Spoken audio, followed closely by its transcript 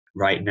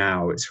right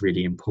now it's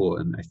really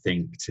important, I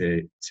think,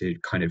 to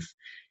kind of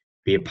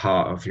be a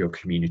part of your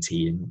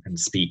community and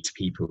speak to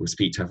people,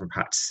 speak to other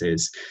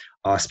practices,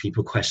 ask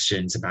people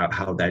questions about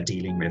how they're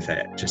dealing with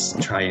it.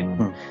 Just try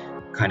and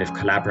kind of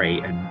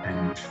collaborate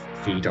and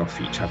feed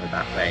off each other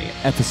that way.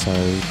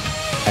 Episode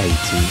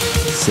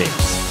 86.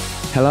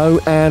 Hello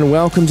and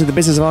welcome to the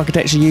Business of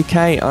Architecture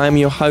UK. I'm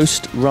your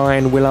host,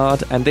 Ryan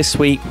Willard, and this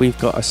week we've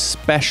got a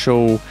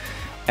special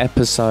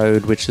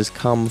episode which has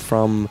come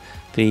from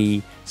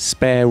the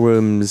spare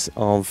rooms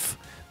of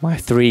my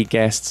three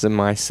guests and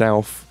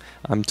myself.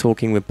 I'm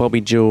talking with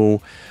Bobby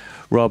Jewel,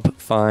 Rob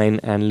Fiehn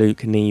and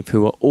Neve,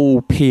 who are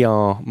all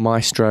PR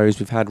maestros.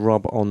 We've had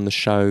Rob on the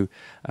show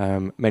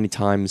many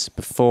times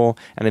before.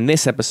 And in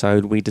this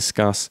episode, we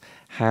discuss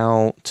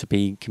how to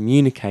be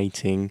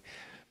communicating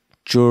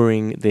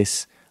during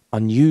this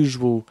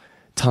unusual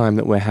time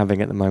that we're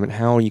having at the moment,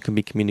 how you can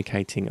be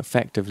communicating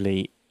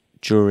effectively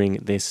during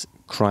this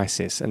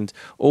crisis. And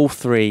all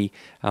three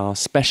are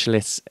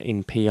specialists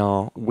in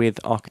PR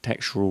with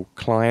architectural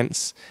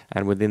clients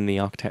and within the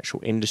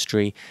architectural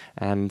industry,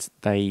 and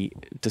they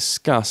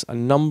discuss a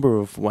number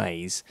of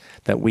ways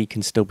that we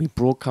can still be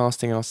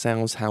broadcasting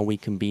ourselves, how we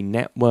can be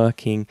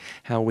networking,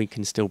 how we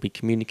can still be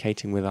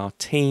communicating with our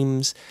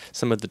teams,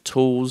 some of the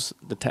tools,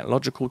 the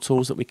technological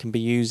tools that we can be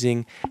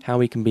using, how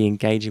we can be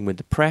engaging with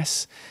the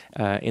press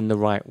in the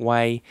right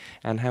way,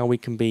 and how we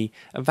can be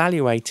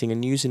evaluating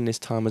and using this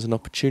time as an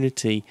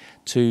opportunity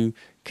to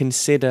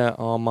consider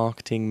our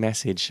marketing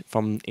message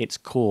from its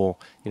core,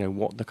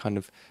 what the kind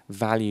of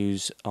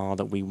values are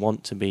that we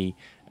want to be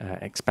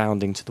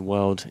expounding to the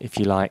world, if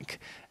you like,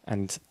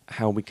 and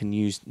how we can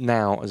use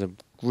now as a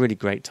really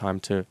great time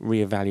to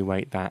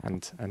reevaluate that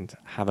and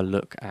have a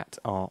look at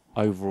our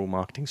overall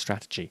marketing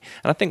strategy.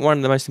 And I think one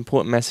of the most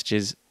important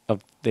messages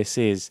of this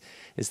is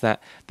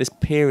that this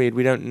period,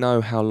 we don't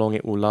know how long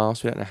it will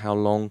last, we don't know how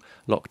long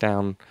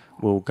lockdown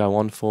will go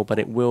on for, but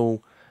it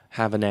will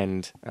have an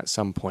end at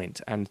some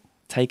point, and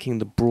taking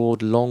the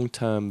broad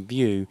long-term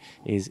view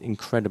is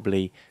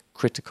incredibly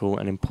critical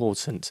and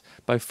important,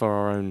 both for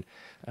our own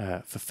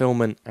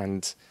fulfillment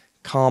and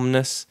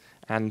calmness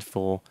and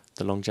for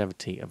the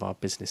longevity of our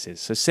businesses.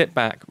 So sit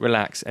back,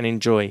 relax and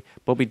enjoy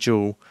Bobby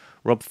Jewel,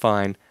 Rob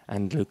Fiehn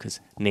and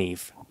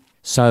Neve.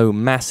 So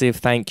massive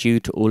thank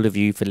you to all of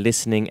you for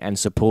listening and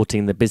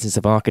supporting the Business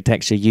of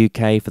Architecture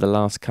UK for the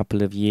last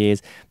couple of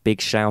years. Big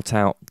shout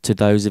out to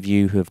those of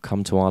you who have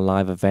come to our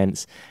live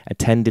events,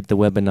 attended the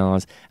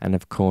webinars, and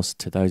of course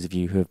to those of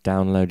you who have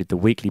downloaded the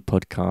weekly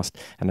podcast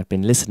and have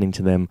been listening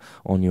to them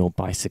on your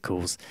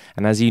bicycles.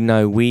 And as you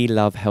know, we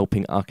love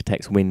helping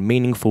architects win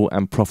meaningful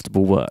and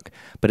profitable work,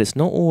 but it's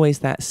not always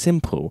that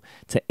simple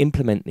to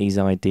implement these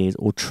ideas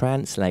or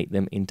translate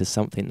them into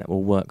something that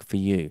will work for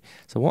you.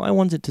 So what I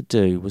wanted to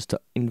do was to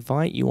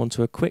invite you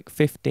onto a quick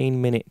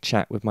 15-minute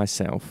chat with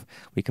myself.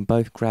 We can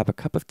both grab a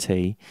cup of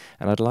tea,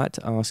 and I'd like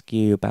to ask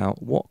you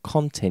about what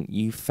content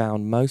you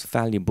found most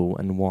valuable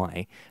and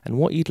why, and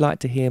what you'd like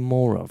to hear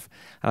more of.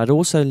 And I'd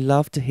also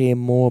love to hear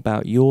more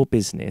about your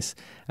business,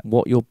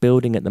 what you're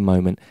building at the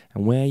moment,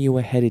 and where you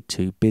are headed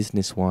to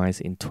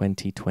business-wise in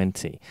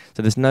 2020.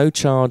 So there's no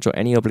charge or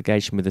any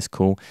obligation with this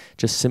call,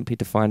 just simply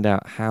to find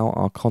out how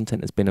our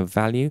content has been of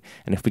value,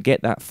 and if we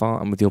get that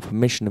far, and with your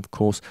permission, of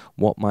course,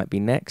 what might be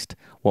next,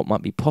 what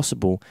might be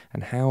possible,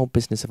 and how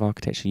Business of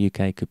Architecture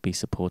UK could be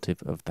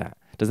supportive of that.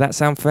 Does that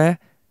sound fair?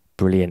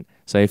 Brilliant.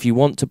 So if you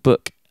want to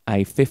book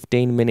a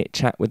 15-minute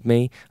chat with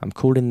me, I'm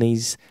calling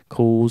these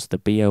calls the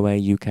BOA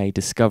UK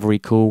Discovery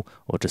Call,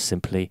 or just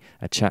simply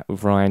a chat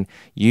with Ryan.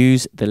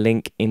 Use the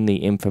link in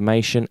the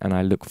information, and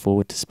I look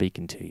forward to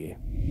speaking to you.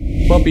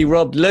 Bobby,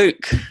 Rob,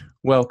 Luke,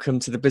 welcome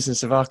to the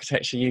Business of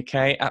Architecture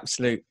UK.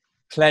 Absolute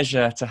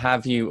pleasure to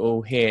have you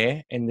all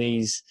here in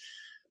these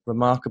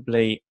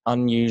remarkably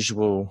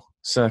unusual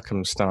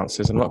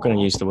circumstances. I'm not going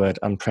to use the word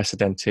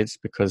unprecedented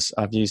because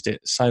I've used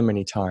it so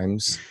many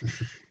times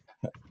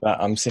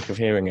that I'm sick of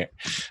hearing it.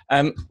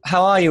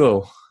 How are you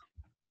all?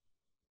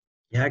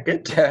 Yeah,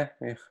 good. Yeah.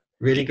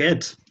 Really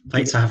good.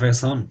 Thanks for having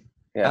us on.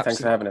 Yeah, Absolutely.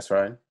 thanks for having us,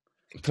 Ryan.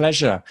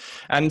 Pleasure.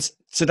 And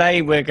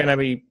today we're going to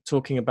be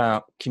talking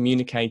about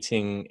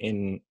communicating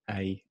in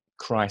a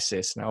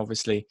crisis. Now,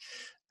 obviously,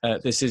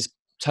 this is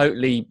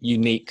totally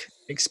unique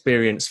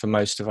experience for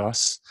most of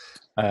us.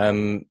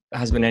 Hasn't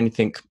been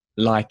anything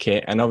like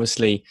it. And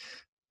obviously,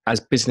 as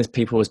business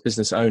people, as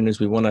business owners,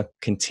 we want to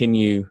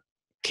continue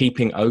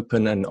keeping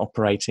open and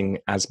operating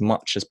as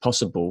much as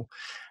possible.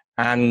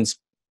 And,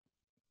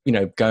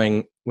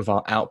 going with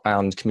our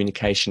outbound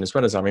communication as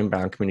well as our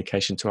inbound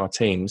communication to our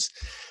teams.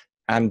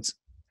 And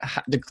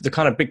the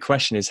kind of big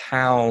question is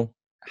how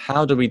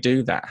do we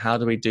do that? How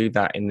do we do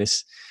that in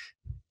this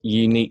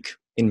unique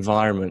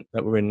environment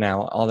that we're in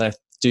now? Are there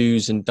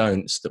do's and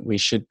don'ts that we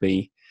should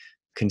be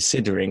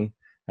considering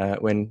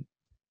when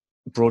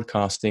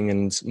broadcasting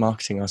and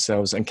marketing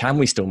ourselves? And can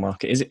we still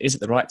market? Is it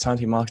the right time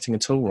to be marketing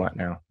at all right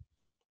now?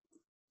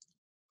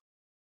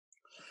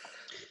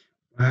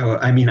 Well,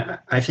 I mean,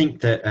 I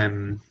think that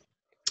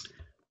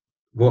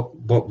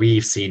what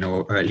we've seen,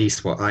 or at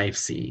least what I've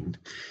seen,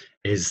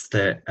 is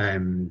that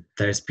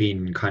there's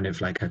been kind of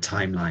like a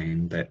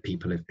timeline that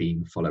people have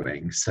been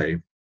following. So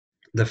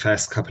the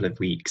first couple of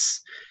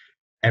weeks,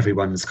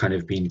 everyone's kind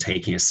of been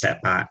taking a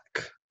step back,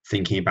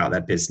 thinking about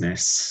their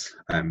business,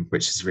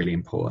 which is really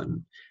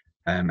important,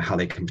 how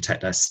they can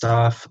protect their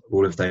staff,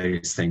 all of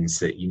those things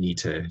that you need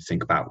to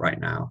think about right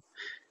now.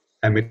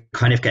 And we're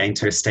kind of getting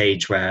to a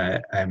stage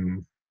where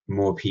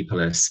more people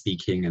are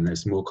speaking and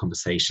there's more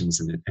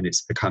conversations, and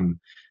it's become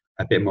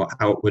a bit more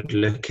outward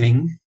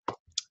looking.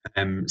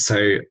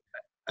 So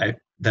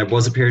there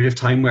was a period of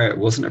time where it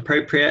wasn't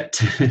appropriate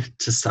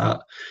to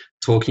start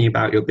talking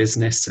about your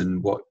business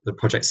and what the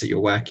projects that you're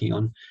working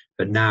on.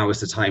 But now is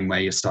the time where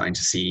you're starting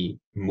to see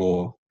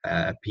more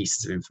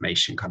pieces of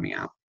information coming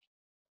out.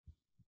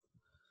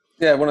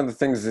 Yeah, one of the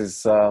things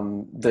is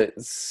that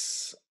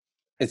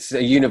it's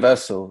a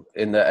universal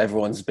in that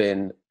everyone's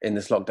been in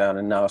this lockdown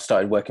and now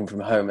started working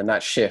from home, and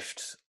that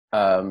shift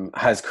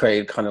has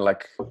created kind of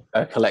like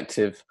a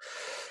collective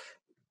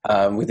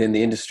within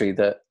the industry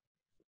that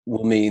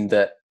will mean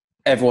that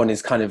everyone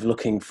is kind of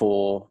looking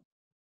for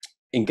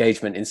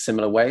engagement in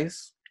similar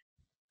ways.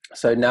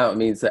 So now it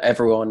means that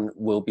everyone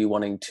will be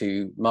wanting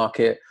to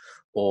market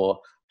or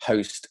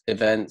host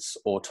events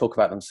or talk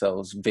about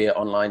themselves via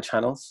online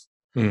channels.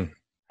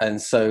 And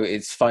so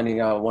it's finding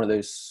out one of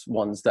those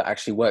ones that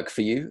actually work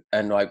for you,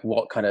 and like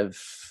what kind of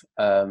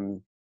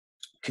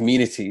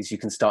communities you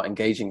can start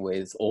engaging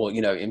with, or,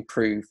 you know,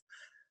 improve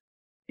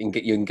and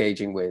get you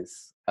engaging with,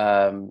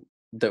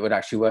 that would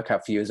actually work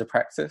out for you as a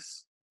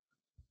practice.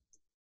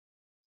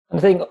 I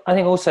think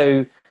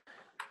also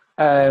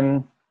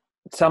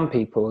some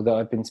people that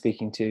I've been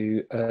speaking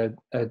to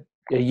are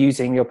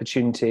using the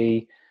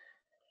opportunity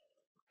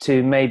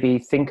to maybe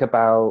think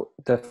about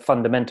the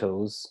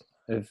fundamentals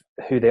of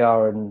who they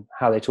are and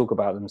how they talk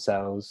about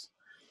themselves,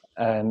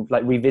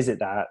 like revisit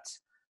that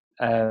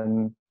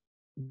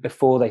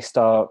before they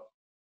start,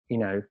 you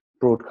know,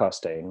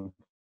 broadcasting.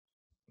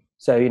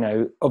 So, you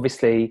know,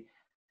 obviously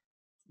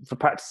for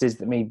practices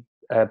that me,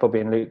 Bobby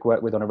and Luke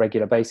work with on a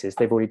regular basis,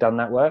 they've already done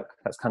that work.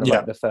 That's kind of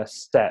like the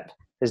first step,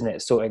 isn't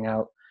it? Sorting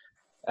out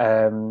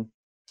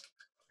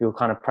your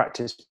kind of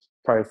practice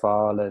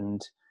profile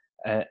and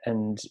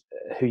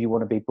who you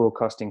want to be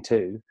broadcasting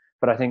to.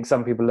 But I think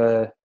some people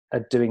are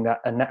doing that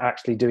and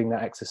actually doing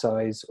that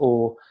exercise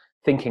or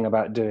thinking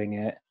about doing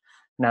it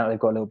now they've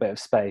got a little bit of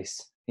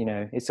space. You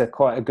know, it's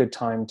quite a good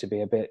time to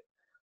be a bit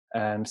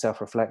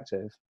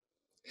self-reflective.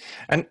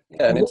 And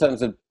in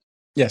terms of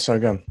sorry,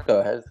 go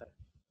ahead.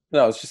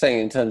 No, I was just saying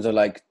in terms of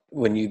like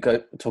when you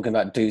go talking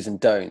about do's and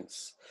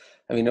don'ts.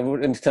 I mean,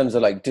 in terms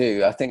of like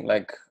I think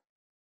like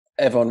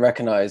everyone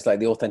recognized like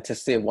the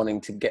authenticity of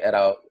wanting to get it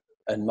out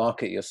and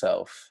market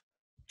yourself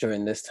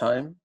during this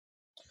time,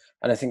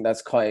 and I think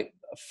that's quite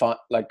fun.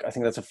 Like, I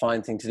think that's a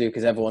fine thing to do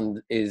because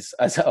everyone is,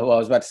 I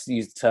was about to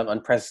use the term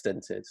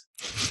unprecedented,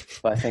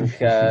 but I think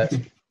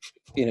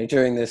you know,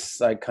 during this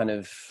like kind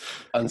of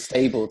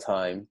unstable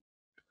time,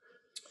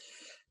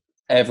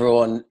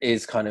 everyone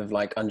is kind of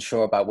like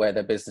unsure about where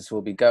their business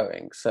will be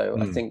going. So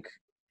I think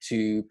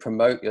to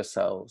promote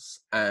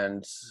yourselves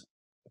and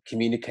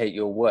communicate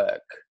your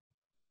work,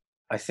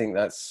 I think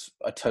that's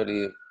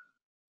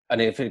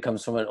and if it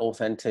comes from an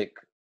authentic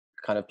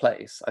kind of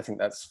place, I think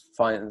that's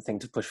fine thing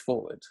to push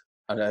forward.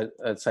 And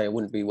I'd say I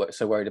wouldn't be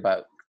so worried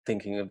about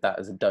thinking of that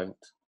as a don't.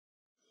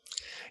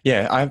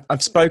 Yeah,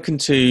 I've spoken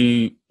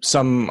to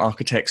some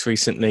architects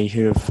recently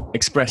who have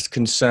expressed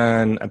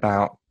concern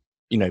about,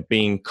 you know,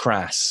 being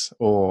crass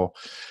or,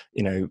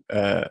 you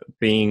know,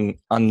 being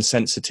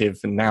unsensitive,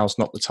 and now's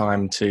not the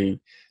time to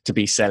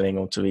be selling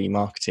or to be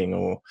marketing,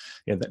 or,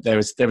 you know, there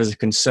is a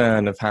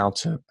concern of how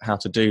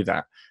to do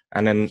that.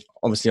 And then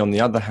obviously on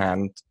the other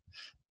hand,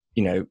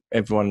 you know,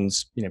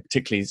 everyone's, you know,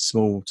 particularly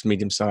small to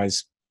medium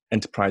sized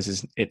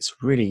enterprises, it's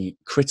really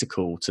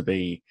critical to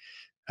be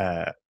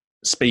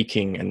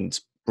speaking and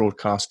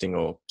broadcasting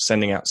or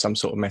sending out some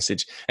sort of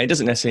message. And it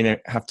doesn't necessarily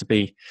have to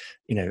be,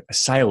 you know, a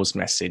sales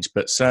message,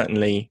 but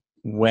certainly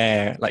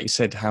where, like you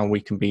said, how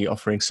we can be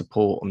offering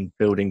support and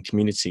building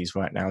communities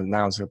right now.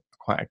 Now's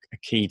quite a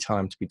key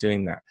time to be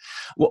doing that.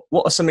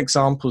 What are some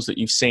examples that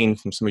you've seen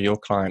from some of your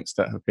clients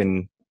that have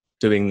been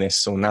doing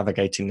this or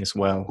navigating this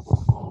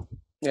well?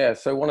 Yeah,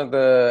 so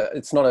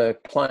it's not a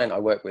client I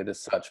work with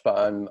as such,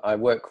 but I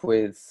work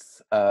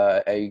with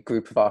a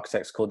group of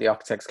architects called the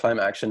Architects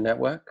Climate Action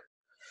Network.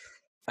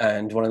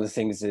 And one of the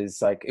things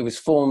is like, it was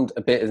formed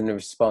a bit in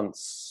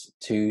response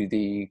to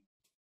the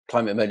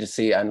climate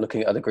emergency and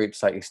looking at other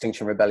groups like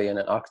Extinction Rebellion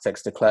and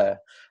Architects Declare.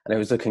 And it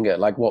was looking at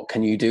like, what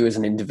can you do as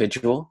an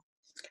individual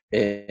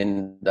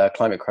in the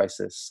climate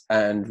crisis,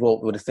 and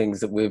what were the things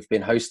that we've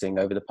been hosting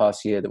over the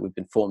past year that we've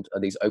been formed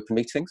are these open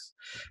meetings,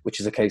 which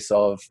is a case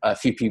of a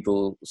few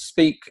people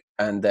speak,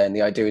 and then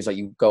the idea is that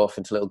you go off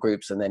into little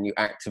groups and then you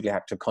actively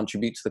have to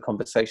contribute to the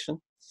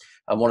conversation.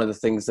 And one of the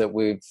things that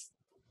we'll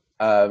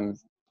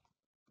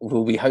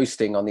be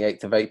hosting on the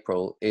 8th of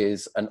April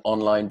is an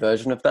online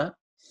version of that.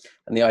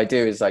 And the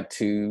idea is like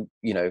to,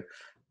 you know,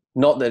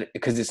 not that,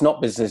 because it's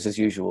not business as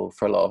usual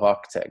for a lot of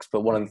architects,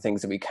 but one of the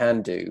things that we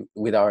can do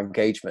with our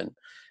engagement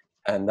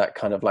and that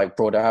kind of like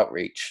broader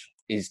outreach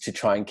is to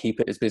try and keep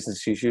it as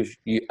business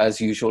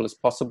as usual as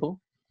possible.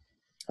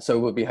 So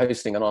we'll be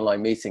hosting an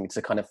online meeting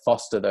to kind of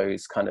foster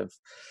those kind of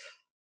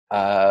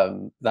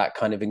that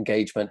kind of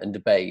engagement and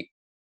debate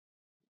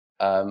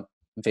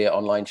via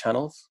online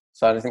channels.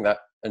 So I think that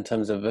in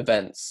terms of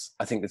events,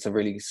 I think it's a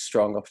really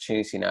strong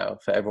opportunity now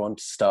for everyone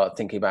to start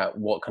thinking about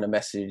what kind of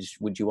message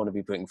would you want to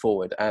be putting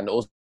forward. And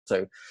also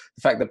the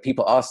fact that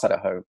people are sat at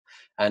home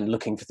and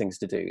looking for things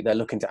to do. They're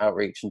looking to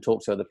outreach and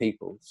talk to other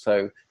people.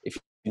 So if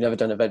you've never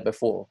done an event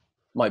before,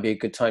 might be a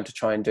good time to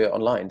try and do it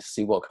online to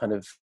see what kind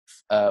of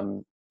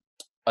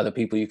other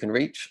people you can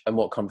reach and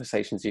what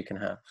conversations you can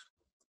have.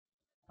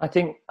 I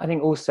think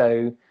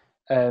also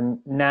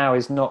now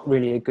is not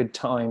really a good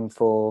time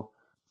for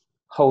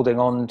holding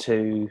on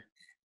to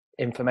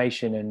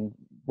information and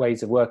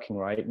ways of working.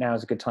 Right now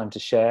is a good time to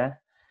share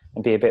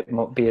and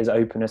be as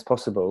open as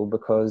possible,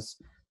 because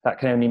that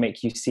can only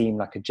make you seem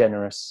like a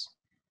generous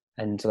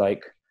and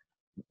like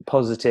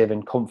positive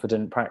and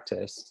confident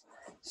practice.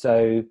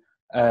 So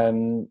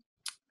one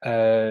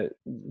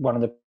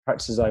of the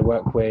practices I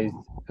work with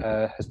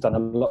has done a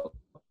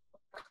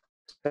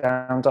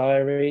lockdown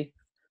diary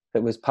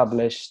that was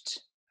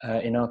published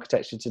in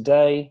Architecture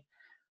Today,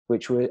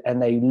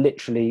 and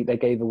they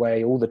gave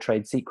away all the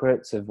trade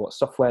secrets of what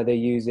software they're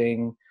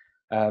using,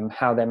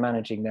 how they're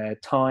managing their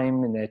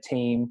time and their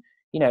team,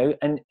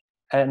 and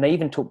they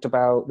even talked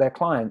about their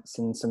clients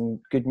and some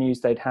good news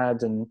they'd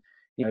had, and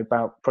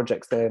about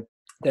projects they're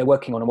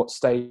working on and what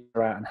stage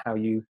they're at and how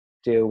you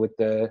deal with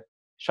the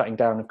shutting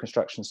down of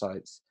construction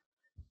sites.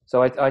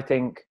 So I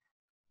think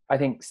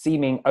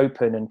seeming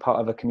open and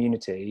part of a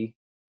community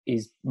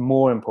is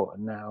more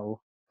important now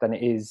than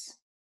it is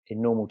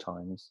in normal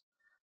times.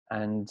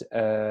 And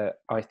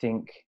I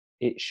think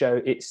it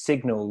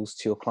signals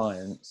to your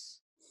clients,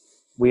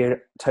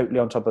 we're totally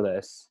on top of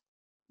this.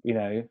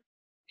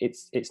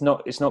 It's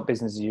not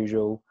business as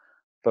usual,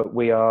 but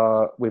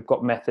we've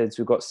got methods,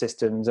 we've got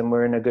systems, and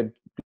we're in a good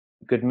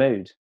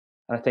mood.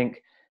 And I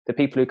think the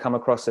people who come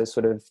across as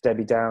sort of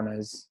Debbie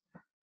Downers,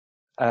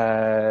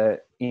 are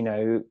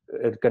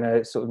going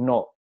to sort of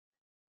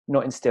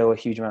not instill a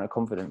huge amount of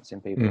confidence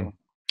in people.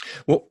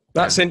 Well,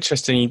 that's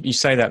interesting. You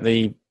say that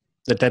the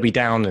Debbie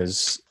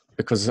Downers,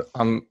 because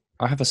I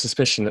have a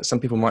suspicion that some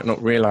people might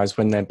not realise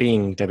when they're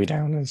being Debbie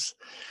Downers.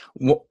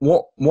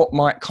 What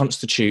might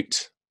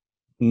constitute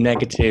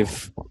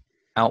negative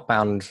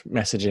outbound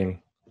messaging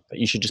that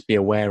you should just be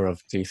aware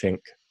of, do you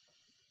think?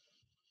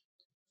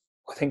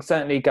 I think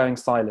certainly going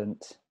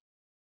silent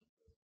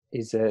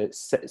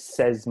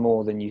says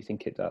more than you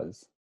think it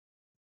does.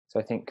 So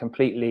I think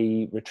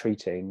completely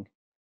retreating.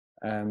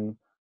 There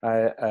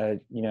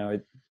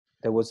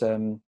was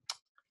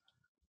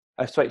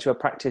I spoke to a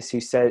practice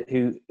who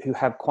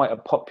have quite a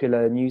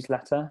popular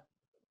newsletter.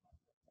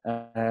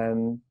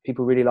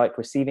 People really like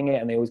receiving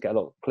it, and they always get a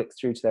lot of clicks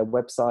through to their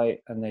website.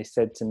 And they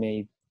said to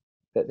me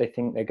that they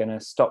think they're going to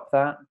stop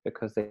that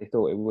because they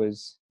thought it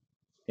was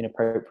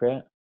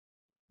inappropriate.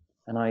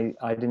 And I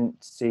didn't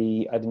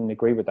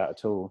agree with that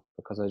at all,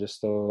 because I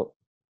just thought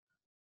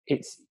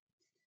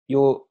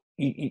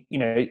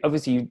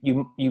obviously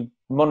you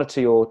monitor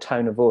your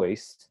tone of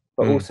voice,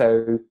 but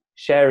also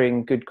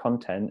sharing good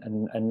content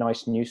and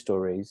nice news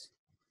stories,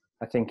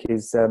 I think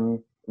is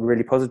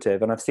really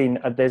positive. And I've seen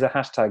there's a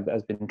hashtag that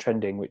has been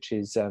trending, which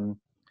is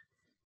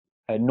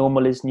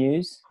normal is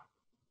news,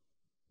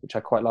 which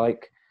I quite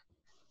like.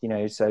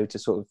 So to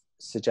sort of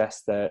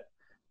suggest that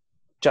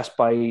just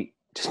by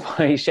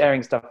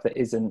sharing stuff that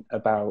isn't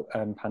about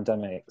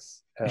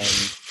pandemics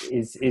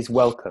is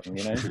welcome.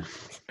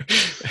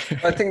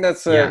 I think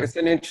that's it's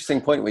an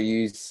interesting point where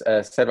you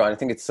said, Ryan. I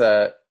think it's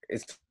a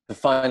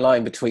fine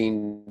line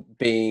between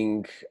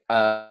being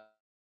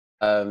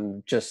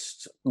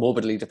just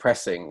morbidly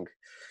depressing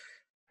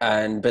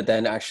but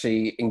then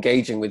actually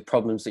engaging with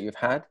problems that you've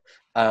had.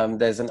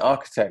 There's an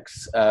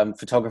architect's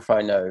photographer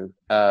I know.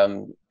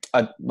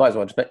 I might as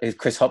well just,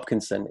 Chris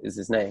Hopkinson is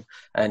his name,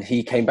 and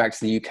he came back to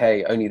the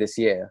UK only this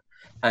year,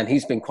 and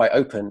he's been quite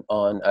open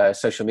on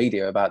social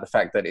media about the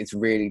fact that it's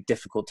really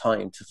difficult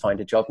time to find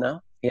a job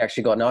now. He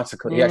actually got an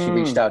article. He actually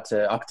reached out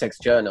to Architects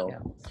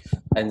Journal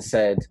and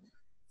said,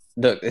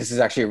 look, this is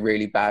actually a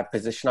really bad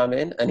position I'm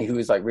in. And he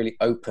was like really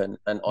open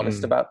and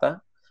honest about that.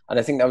 And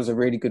I think that was a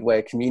really good way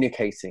of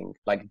communicating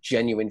like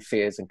genuine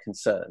fears and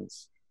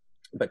concerns,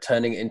 but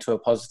turning it into a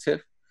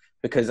positive.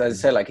 Because as I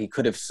said, like he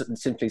could have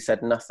simply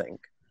said nothing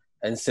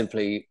and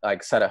simply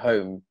like sat at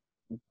home,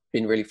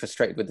 been really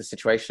frustrated with the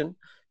situation.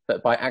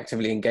 But by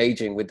actively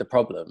engaging with the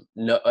problem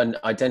and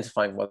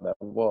identifying what that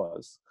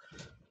was,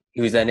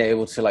 he was then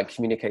able to like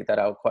communicate that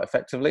out quite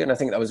effectively. And I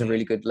think that was a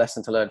really good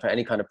lesson to learn for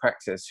any kind of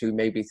practice who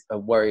maybe are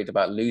worried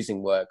about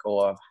losing work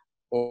or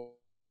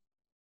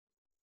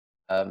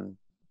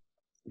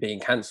being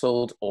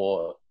cancelled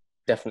or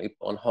definitely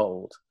put on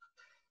hold.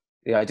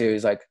 The idea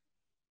is like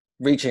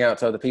reaching out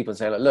to other people and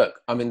saying, like,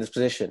 look, I'm in this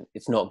position,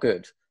 it's not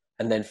good.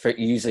 And then for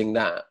using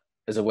that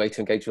as a way to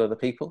engage with other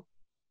people.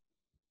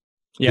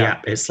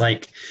 Yeah, it's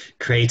like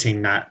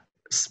creating that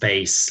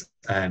space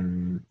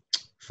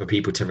for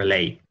people to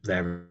relate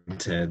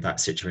to that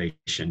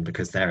situation,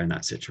 because they're in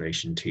that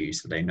situation too,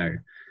 so they know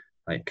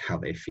like how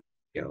they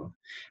feel.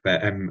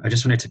 But I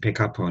just wanted to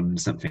pick up on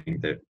something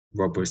that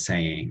Rob was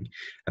saying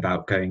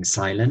about going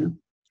silent.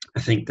 I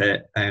think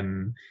that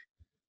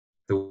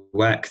the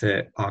work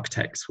that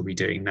architects will be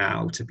doing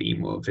now to be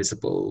more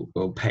visible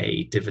will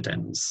pay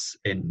dividends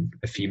in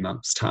a few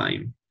months'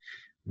 time,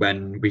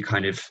 when we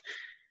kind of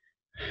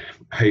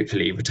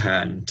hopefully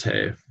return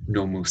to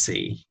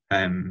normalcy.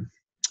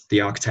 The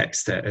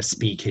architects that are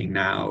speaking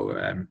now,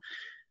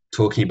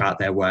 talking about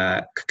their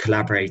work,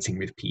 collaborating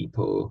with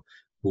people,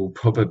 will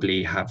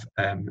probably have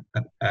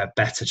a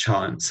better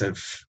chance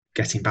of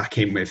getting back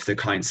in with the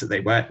clients that they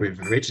worked with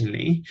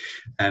originally,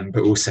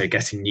 but also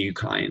getting new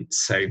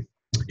clients. So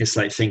it's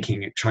like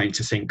trying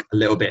to think a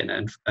little bit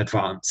in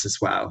advance as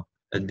well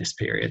in this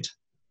period.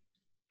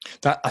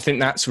 I think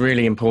that's a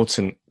really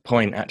important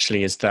point,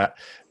 actually, is that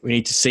we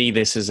need to see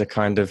this as a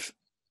kind of,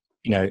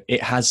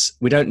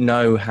 we don't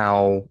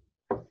know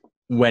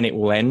when it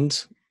will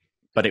end,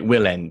 but it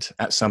will end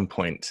at some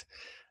point.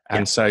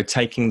 And so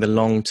taking the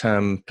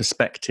long-term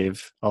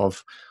perspective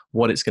of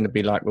what it's going to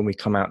be like when we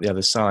come out the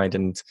other side,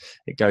 and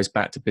it goes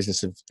back to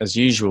business as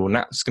usual, and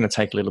that's going to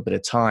take a little bit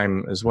of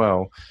time as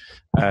well.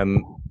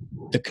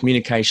 The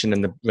communication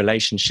and the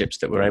relationships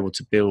that we're able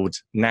to build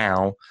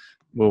now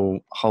will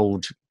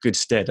hold good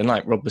stead. And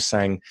like Rob was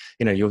saying,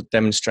 you're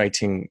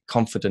demonstrating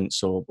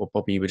confidence, or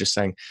Bobby, you were just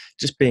saying,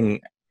 just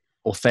being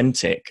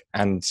authentic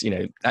and,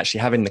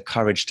 actually having the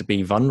courage to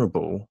be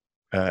vulnerable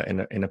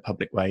in a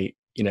public way.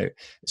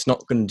 It's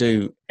not going to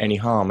do any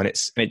harm, and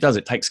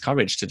it takes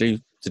courage to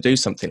do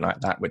something like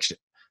that, which,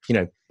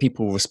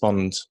 people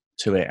respond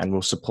to it and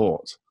will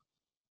support.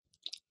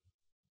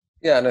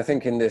 Yeah. And I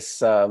think in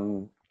this,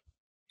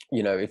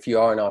 if you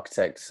are an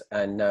architect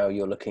and now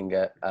you're looking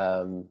at,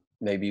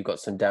 maybe you've got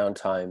some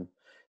downtime,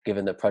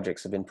 given that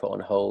projects have been put on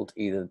hold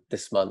either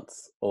this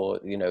month or,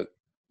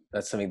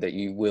 that's something that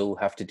you will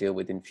have to deal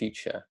with in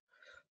future.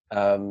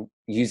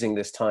 Using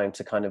this time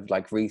to kind of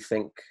like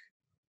rethink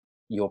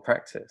your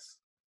practice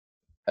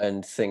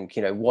and think,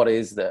 what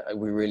is that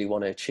we really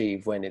want to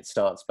achieve when it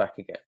starts back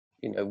again?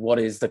 What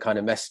is the kind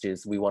of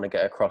messages we want to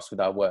get across with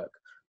our work?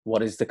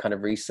 What is the kind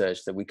of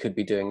research that we could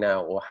be doing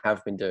now or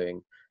have been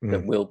doing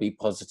that will be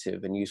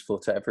positive and useful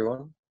to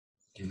everyone?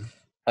 Yeah.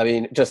 I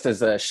mean, just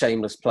as a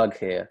shameless plug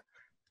here,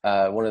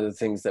 one of the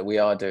things that we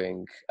are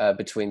doing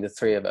between the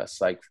three of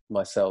us, like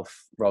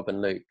myself, Rob and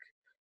Luke,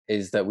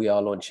 is that we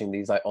are launching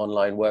these like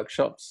online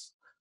workshops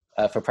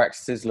for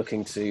practices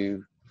looking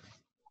to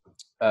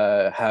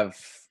have, have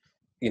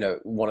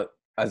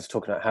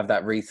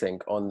that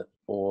rethink on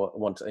or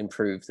want to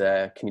improve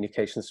their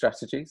communication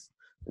strategies.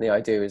 And the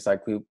idea is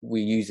like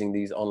we're using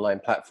these online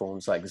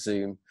platforms like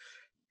Zoom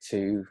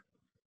to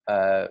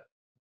kind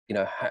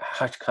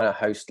of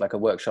host like a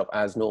workshop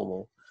as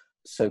normal,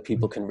 so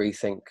people can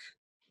rethink,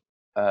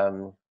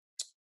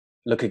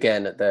 look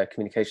again at their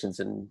communications,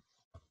 and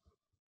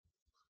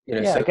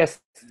I guess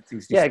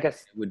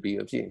it would be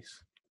of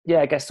use.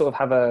 I guess sort of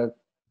have a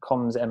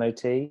comms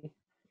MOT.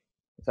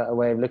 Is that a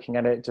way of looking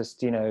at it? Just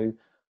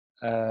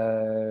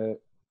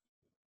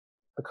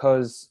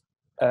because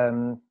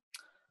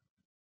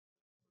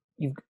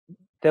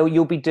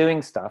you'll be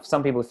doing stuff.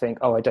 Some people think,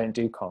 oh, I don't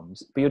do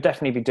comms, but you'll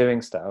definitely be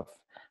doing stuff.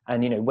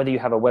 And whether you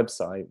have a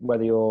website,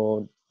 whether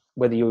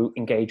you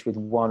engage with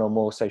one or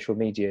more social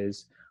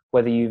medias,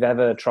 whether you've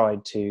ever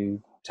tried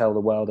to tell the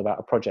world about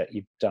a project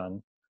you've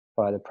done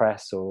via the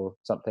press or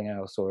something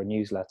else, or a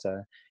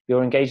newsletter,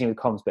 you're engaging with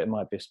comms, but it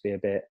might just be a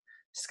bit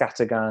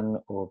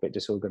scattergun or a bit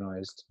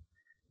disorganized.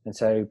 And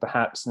so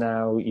perhaps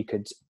now you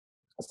could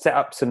set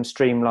up some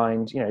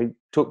streamlined,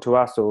 talk to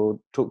us or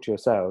talk to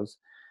yourselves,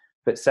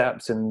 but set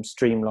up some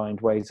streamlined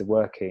ways of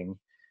working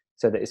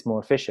so that it's more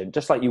efficient,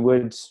 just like you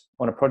would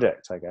on a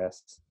project, I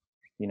guess.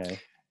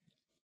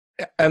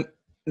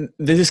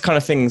 This kind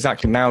of thing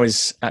exactly now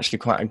is actually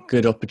quite a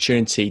good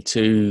opportunity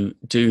to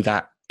do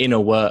that inner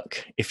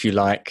work, if you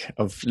like,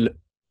 of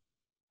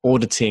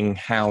auditing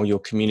how you're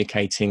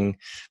communicating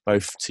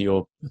both to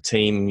your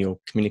team, you're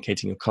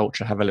communicating your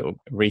culture, have a little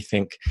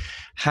rethink.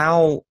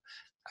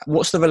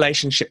 What's the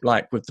relationship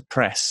like with the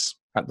press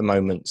at the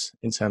moment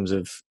in terms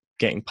of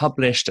getting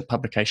published? Are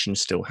publications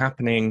still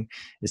happening?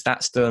 Is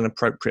that still an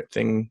appropriate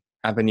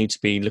avenue to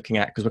be looking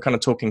at? Because we're kind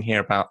of talking here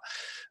about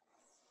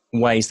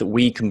ways that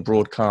we can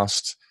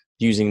broadcast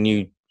using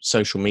new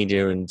social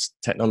media and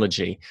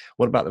technology.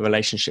 What about the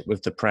relationship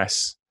with the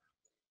press?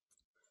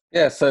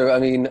 Yeah, so I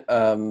mean,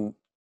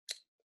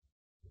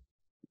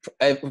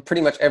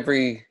 pretty much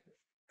every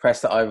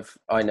press that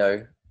I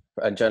know,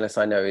 a journalist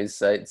I know, is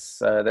they're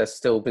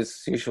still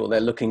business as usual. They're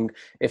looking,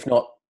 if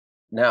not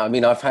now. I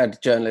mean, I've had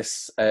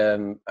journalists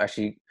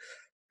actually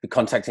be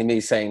contacting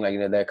me saying, like,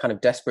 they're kind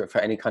of desperate for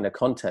any kind of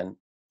content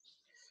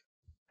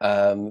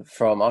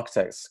from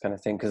architects, kind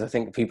of thing, because I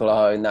think people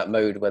are in that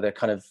mode where they're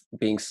kind of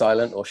being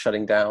silent or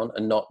shutting down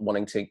and not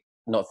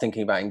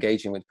thinking about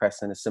engaging with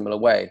press in a similar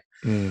way.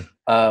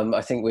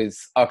 I think with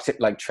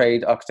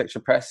trade architecture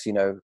press,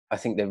 I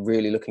think they're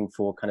really looking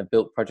for kind of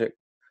built project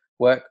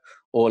work,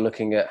 or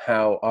looking at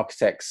how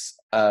architects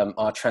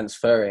are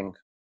transferring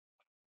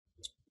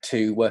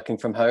to working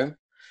from home.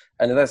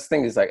 And that's the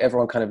thing, is like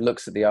everyone kind of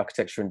looks at the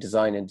architecture and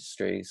design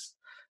industries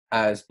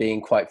as being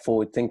quite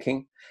forward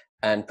thinking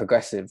and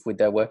progressive with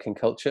their working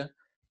culture.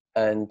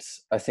 And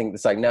I think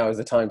it's like now is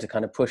the time to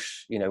kind of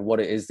push, you know,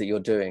 what it is that you're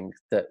doing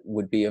that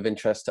would be of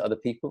interest to other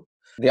people.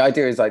 The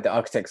idea is like the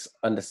architects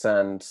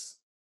understand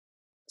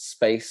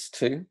space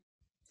too.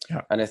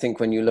 Yeah. And I think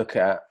when you look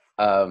at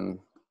the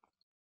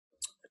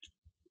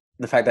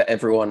fact that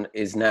everyone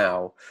is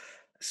now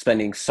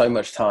spending so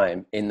much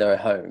time in their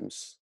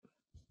homes,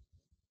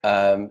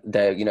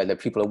 their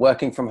people are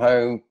working from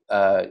home.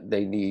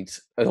 They need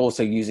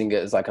also using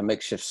it as like a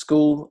makeshift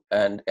school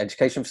and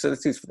education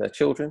facilities for their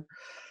children.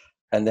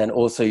 And then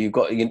also you've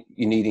got you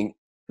needing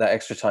that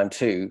extra time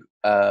too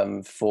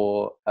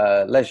for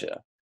leisure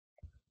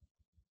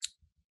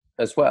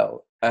as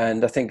well.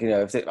 And I think, you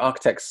know, if the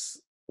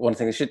architects, one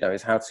thing they should know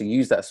is how to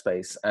use that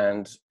space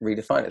and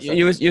redefine it.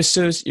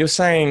 You're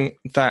saying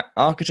that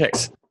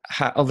architects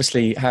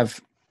obviously have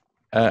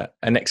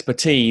an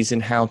expertise in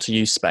how to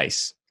use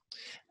space.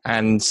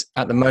 And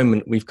at the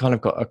moment, we've kind of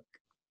got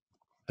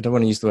I don't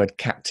want to use the word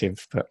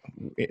captive, but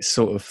it's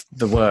sort of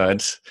the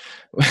word.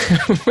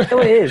 Oh,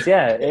 it is,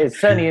 yeah. It is.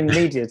 Certainly in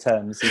media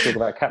terms, you talk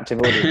about captive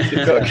audience.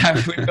 We've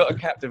got a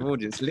captive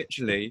audience,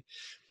 literally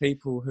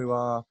people who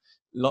are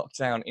locked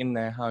down in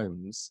their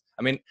homes.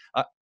 I mean,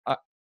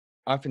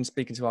 I've been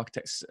speaking to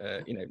architects,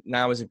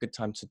 now is a good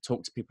time to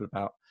talk to people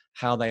about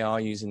how they are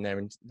using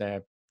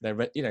their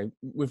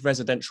with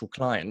residential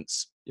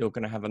clients. You're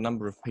going to have a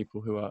number of people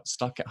who are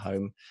stuck at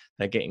home.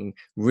 They're getting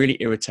really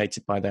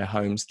irritated by their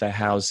homes, their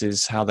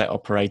houses, how they're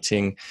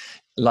operating.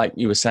 Like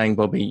you were saying,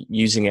 Bobby,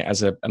 using it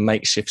as a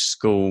makeshift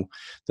school.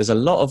 There's a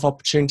lot of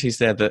opportunities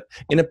there that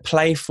in a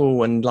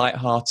playful and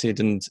lighthearted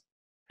and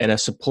in a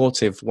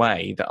supportive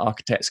way that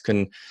architects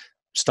can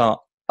start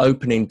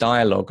opening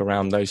dialogue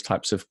around those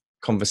types of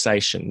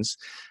conversations.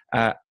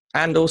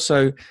 And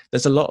also,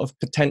 there's a lot of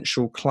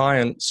potential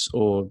clients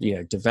or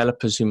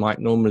developers who might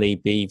normally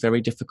be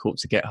very difficult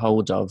to get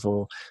hold of,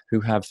 or who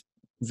have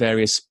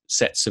various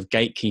sets of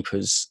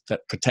gatekeepers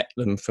that protect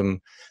them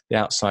from the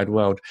outside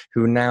world,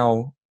 who are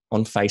now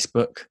on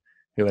Facebook,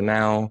 who are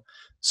now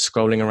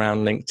scrolling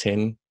around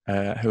LinkedIn,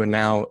 who are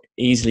now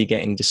easily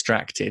getting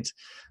distracted.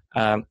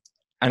 And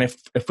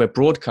if we're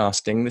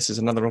broadcasting, this is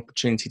another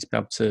opportunity to be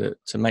able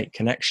to make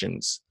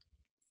connections.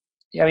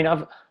 Yeah,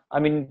 I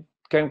mean,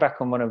 going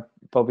back on one of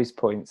Bobby's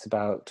points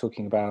about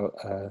talking about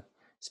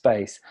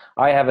space,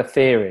 I have a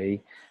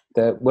theory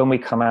that when we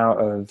come out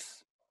of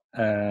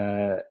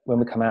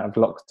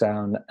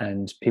lockdown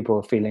and people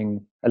are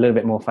feeling a little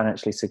bit more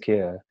financially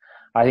secure,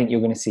 I think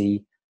you're going to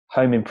see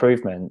home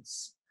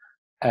improvements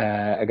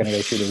are going to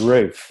go through the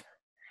roof,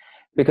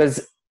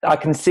 because I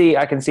can see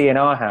in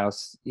our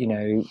house,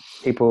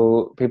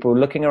 people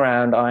looking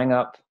around, eyeing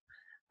up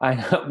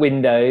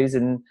windows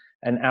and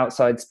an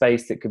outside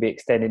space that could be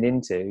extended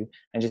into,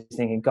 and just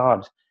thinking,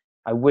 God,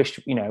 I wish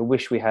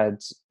we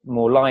had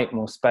more light,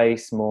 more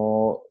space,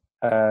 more.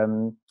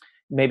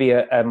 Maybe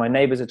my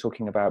neighbours are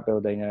talking about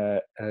building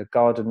a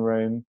garden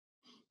room,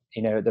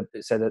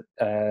 so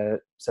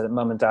that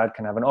mum and dad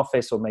can have an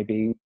office, or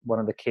maybe one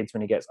of the kids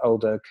when he gets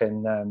older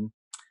can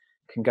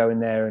go in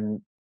there and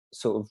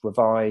sort of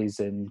revise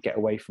and get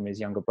away from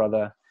his younger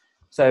brother.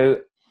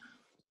 So.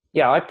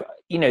 Yeah,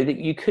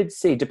 you could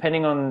see,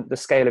 depending on the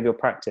scale of your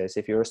practice,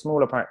 if you're a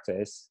smaller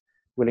practice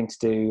willing to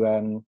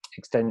do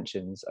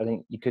extensions, I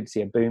think you could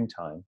see a boom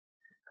time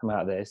come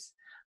out of this.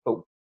 But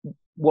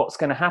what's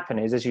going to happen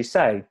is, as you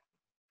say,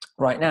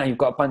 right now you've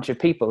got a bunch of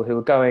people who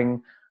are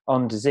going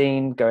on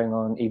Dezeen, going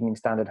on Evening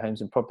Standard Homes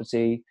and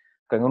Property,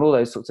 going on all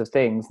those sorts of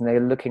things, and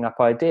they're looking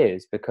up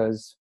ideas,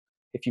 because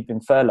if you've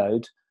been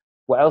furloughed,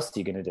 what else are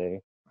you going to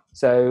do?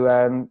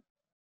 So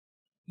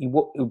it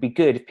would be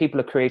good if people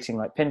are creating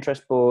like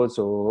Pinterest boards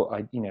or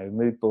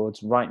mood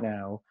boards right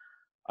now.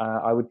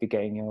 I would be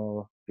getting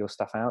your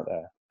stuff out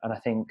there, and I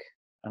think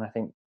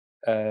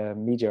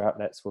media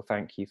outlets will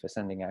thank you for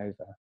sending it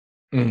over.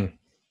 Mm.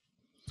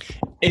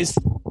 It's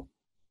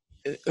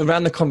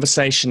around the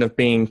conversation of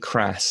being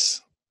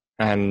crass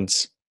and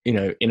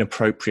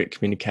inappropriate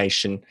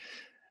communication,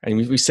 and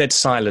we said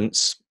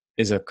silence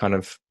is a kind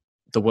of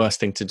the worst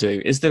thing to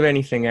do. Is there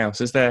anything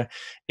else? Is there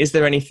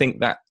anything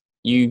that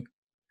you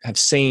have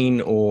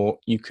seen or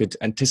you could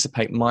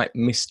anticipate might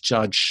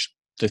misjudge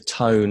the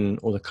tone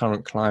or the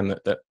current climate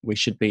that we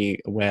should be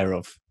aware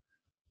of?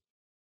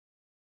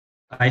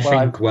 I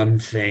think one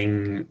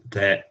thing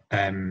that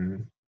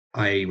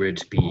I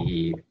would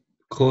be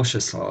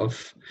cautious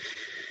of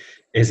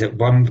is that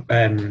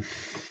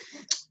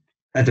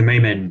at the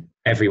moment,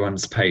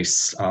 everyone's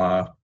posts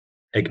are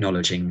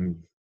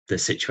acknowledging the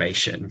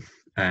situation.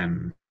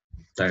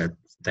 They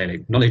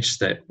acknowledge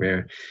that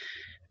we're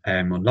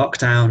on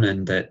lockdown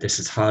and that this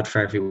is hard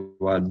for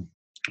everyone,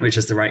 which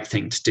is the right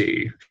thing to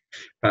do.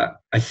 But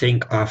I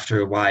think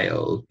after a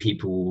while,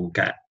 people will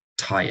get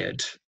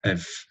tired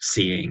of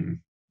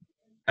seeing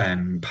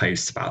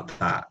posts about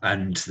that,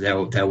 and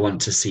they'll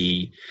want to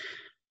see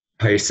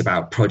posts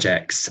about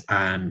projects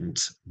and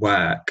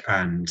work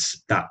and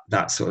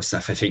that sort of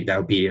stuff, I think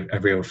there'll be a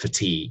real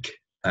fatigue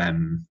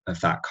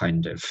of that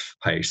kind of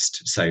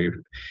post. So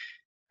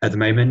at the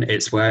moment,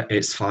 it's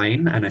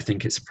fine, and I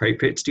think it's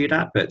appropriate to do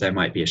that, but there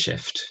might be a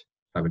shift,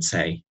 I would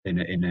say, in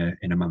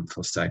a month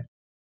or so.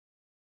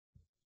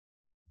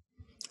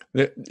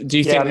 Do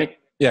you think?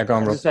 Go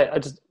on, Rob.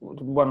 Just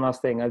one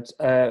last thing.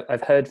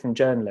 I've heard from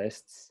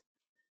journalists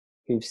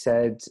who've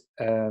said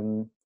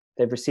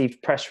they've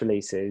received press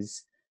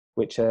releases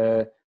which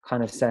are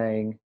kind of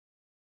saying,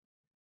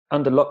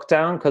 under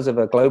lockdown because of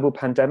a global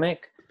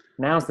pandemic,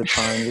 now's the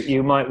time that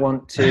you might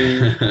want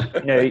to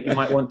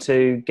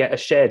get a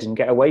shed and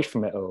get away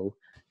from it all.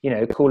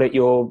 Call it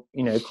your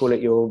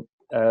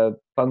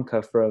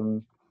bunker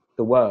from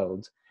the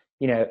world.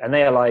 And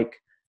they are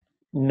like,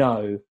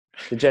 no.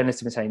 The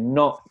journalists have been saying,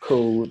 not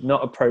cool,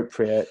 not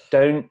appropriate.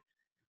 Don't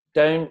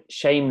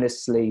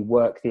shamelessly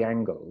work the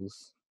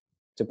angles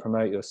to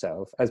promote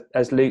yourself.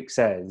 As Luke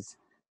says,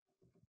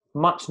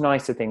 much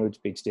nicer thing would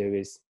be to do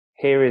is,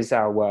 here is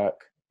our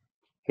work,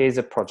 here's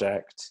a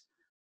project,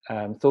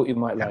 thought you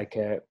might like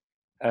it.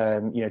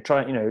 You're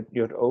trying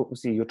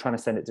to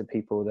send it to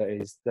people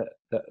that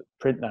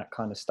print that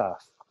kind of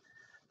stuff.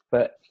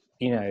 But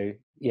I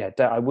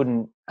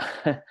wouldn't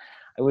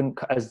I wouldn't,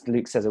 as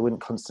Luke says, I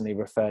wouldn't constantly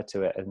refer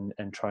to it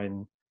and try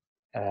and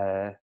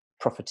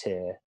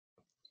profiteer.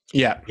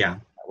 Yeah.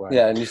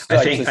 And you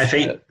start I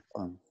think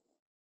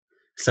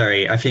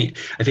sorry, I think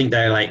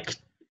they're like,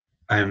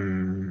 I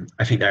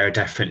think there are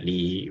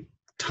definitely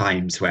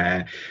times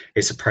where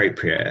it's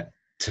appropriate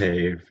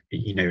to,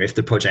 if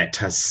the project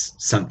has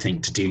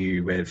something to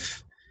do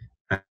with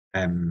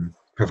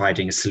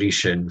providing a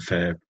solution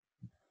for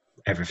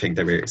everything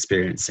that we're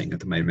experiencing at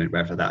the moment,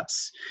 whether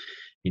that's,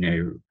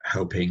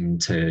 helping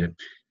to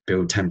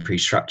build temporary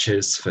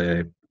structures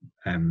for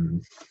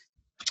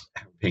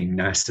helping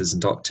nurses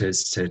and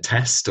doctors to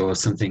test, or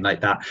something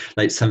like that,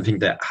 like something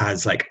that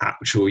has like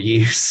actual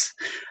use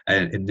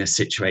in this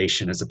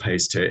situation, as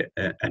opposed to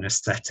an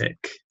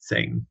aesthetic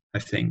thing. I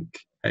think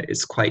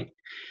it's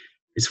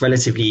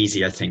relatively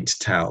easy, I think, to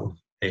tell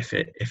if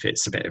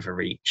it's a bit of a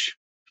reach.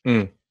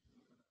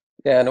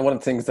 Yeah, and one of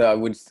the things that I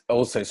would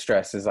also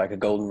stress is like a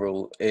golden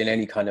rule in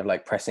any kind of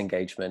like press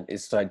engagement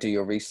is to do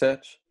your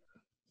research.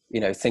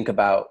 Think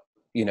about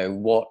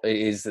what it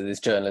is that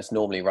this journalist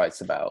normally writes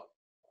about,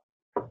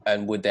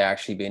 and would they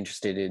actually be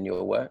interested in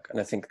your work? And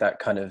I think that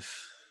kind of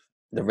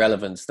the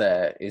relevance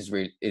there is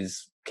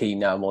key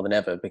now more than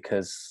ever,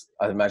 because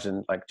I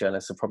imagine like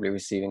journalists are probably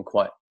receiving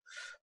quite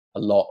a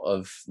lot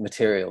of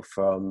material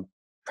from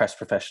press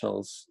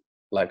professionals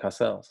like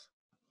ourselves.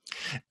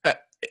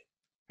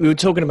 We were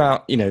talking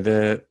about,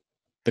 the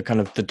kind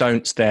of the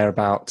don'ts there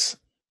about,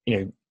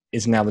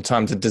 is now the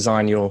time to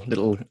design your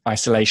little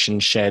isolation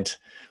shed,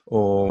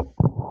 or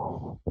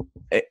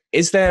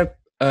is there,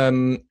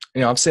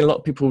 I've seen a lot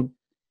of people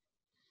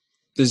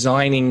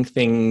designing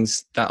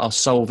things that are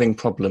solving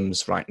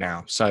problems right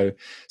now. So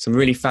some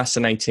really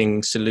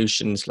fascinating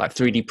solutions like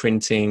 3D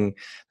printing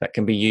that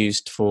can be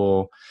used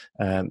for,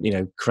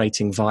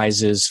 creating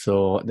visors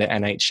for the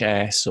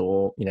NHS,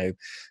 or,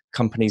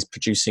 companies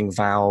producing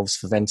valves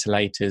for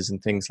ventilators and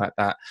things like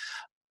that.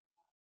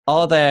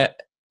 Are there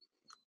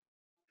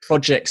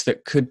projects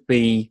that could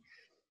be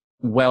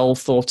well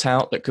thought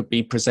out, that could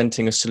be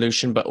presenting a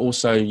solution, but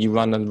also you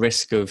run the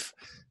risk of,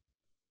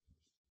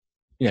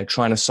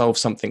 trying to solve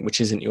something which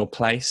isn't your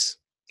place?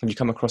 Have you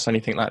come across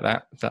anything like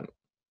that?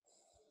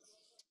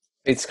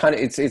 It's kind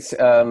of,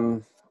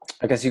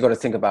 I guess you got to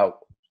think about,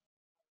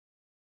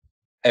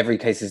 every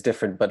case is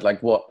different, but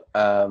like what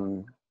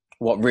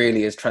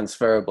really is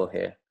transferable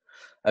here.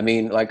 I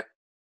mean, like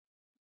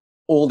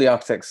all the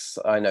architects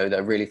I know that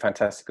are really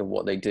fantastic at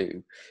what they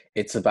do,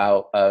 it's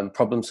about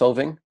problem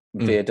solving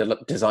via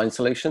design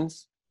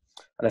solutions.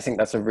 And I think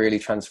that's a really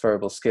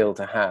transferable skill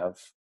to have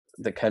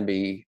that can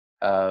be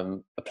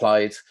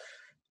applied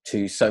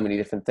to so many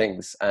different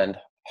things. And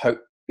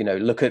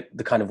look at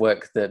the kind of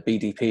work that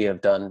BDP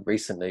have done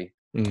recently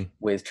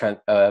with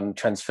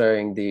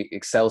transferring the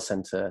Excel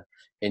Center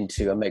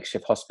into a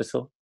makeshift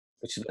hospital,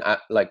 which is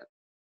like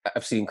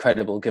absolutely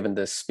incredible given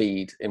the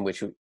speed in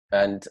which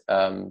and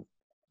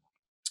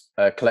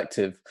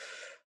collective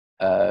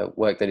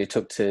work that it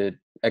took to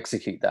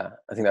execute that.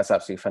 I think that's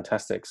absolutely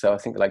fantastic. So I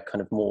think like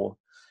kind of more,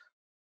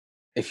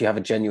 if you have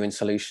a genuine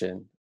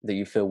solution that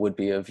you feel would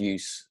be of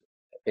use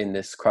in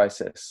this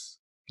crisis,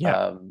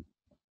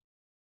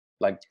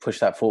 like push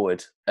that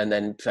forward and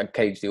then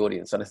cage the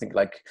audience. And I think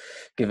like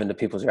given the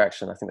people's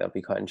reaction, I think that'd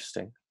be quite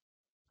interesting.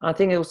 I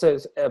think also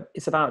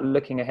it's about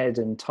looking ahead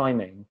and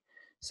timing.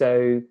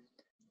 So,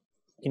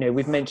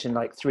 we've mentioned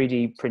like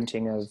 3D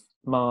printing of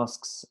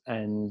masks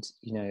and,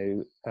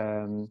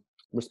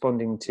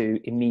 responding to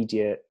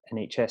immediate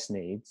NHS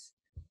needs.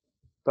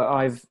 But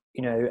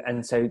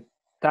and so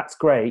that's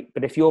great.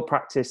 But if your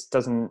practice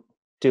doesn't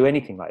do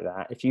anything like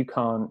that, if you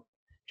can't,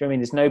 do you know what I mean?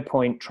 There's no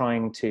point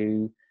trying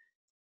to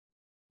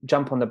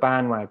jump on the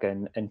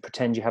bandwagon and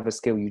pretend you have a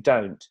skill you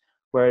don't.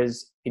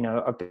 Whereas,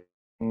 I've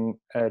been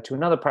to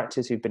another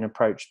practice who've been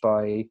approached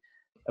by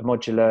a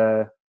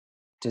modular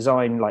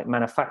design like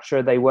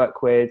manufacturer they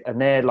work with, and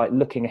they're like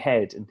looking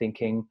ahead and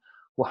thinking,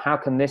 well, how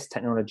can this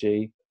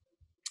technology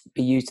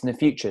be used in the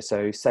future?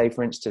 So say,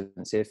 for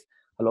instance, if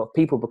a lot of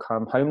people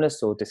become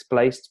homeless or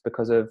displaced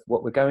because of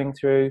what we're going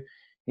through,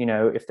 you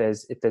know, if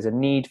there's a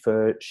need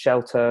for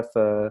shelter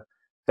for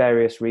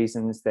various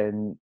reasons,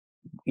 then,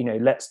 you know,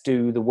 let's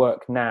do the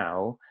work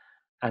now,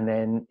 and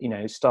then, you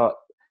know, start.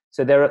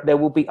 So there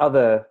will be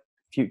other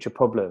future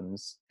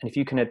problems, and if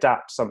you can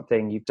adapt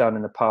something you've done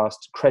in the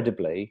past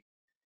credibly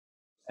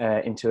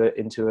into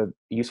a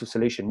useful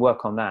solution,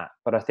 work on that.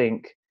 But I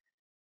think,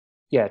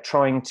 yeah,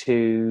 trying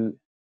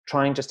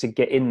just to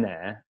get in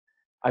there.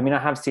 I mean, I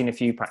have seen a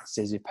few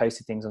practices who've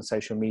posted things on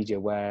social media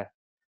where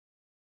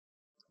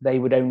they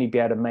would only be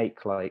able to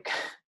make like,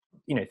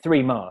 you know,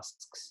 3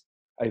 masks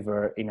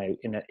over, you know,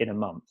 in a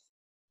month,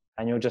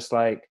 and you're just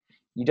like,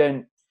 you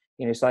don't,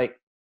 you know, it's like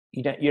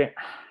you don't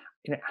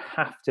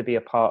have to be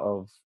a part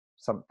of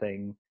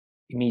something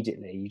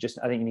immediately.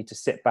 I think you need to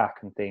sit back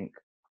and think,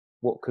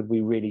 what could we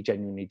really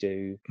genuinely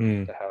do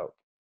to help?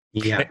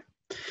 Yeah.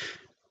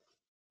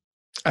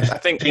 I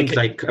think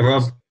like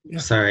Rob,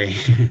 sorry.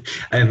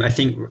 I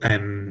think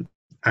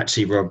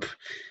actually Rob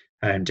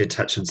did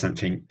touch on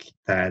something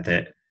there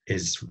that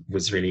is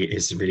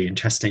really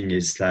interesting,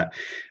 is that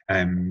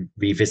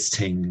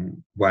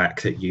revisiting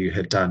work that you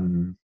had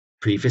done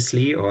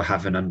previously or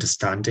have an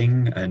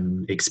understanding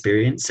and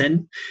experience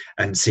in,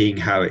 and seeing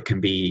how it can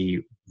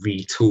be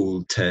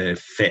retooled to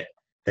fit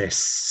this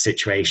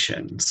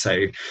situation.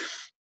 So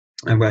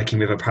I'm working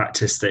with a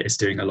practice that is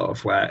doing a lot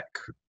of work,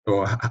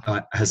 or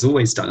has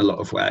always done a lot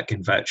of work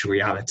in virtual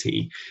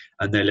reality,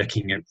 and they're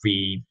looking at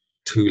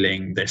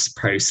retooling this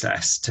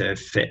process to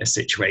fit a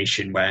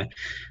situation where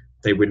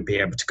they wouldn't be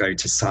able to go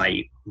to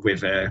site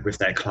with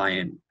their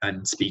client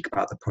and speak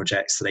about the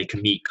project, so they can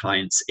meet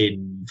clients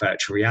in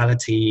virtual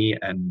reality.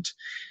 And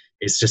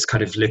it's just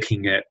kind of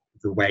looking at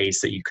the ways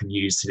that you can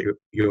use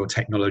your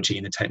technology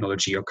and the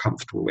technology you're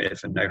comfortable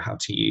with and know how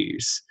to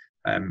use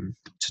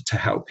to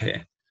help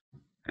here.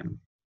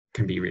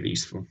 Can be really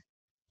useful.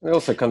 It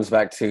also comes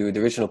back to the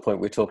original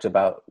point we talked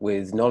about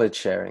with knowledge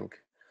sharing.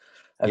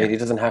 I mean, it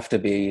doesn't have to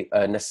be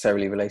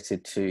necessarily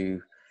related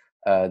to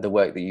the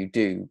work that you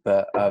do,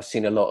 but I've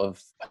seen a lot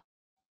of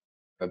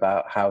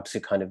about how to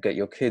kind of get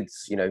your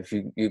kids, you know, if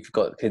you've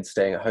got kids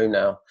staying at home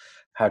now,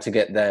 how to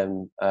get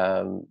them,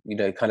 you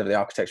know, kind of the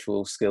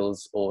architectural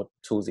skills or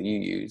tools that you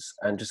use,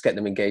 and just get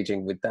them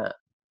engaging with that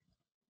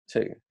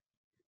too.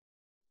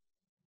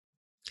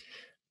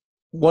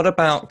 What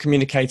about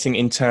communicating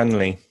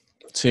internally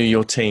to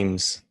your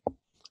teams?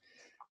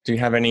 Do you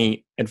have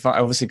any advice?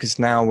 Obviously, because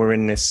now we're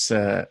in this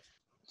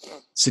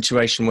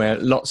situation where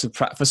for lots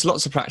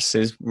of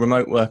practices,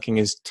 remote working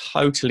is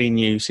totally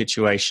new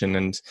situation,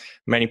 and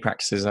many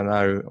practices I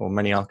know, or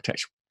many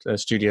architecture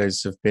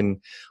studios, have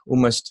been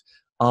almost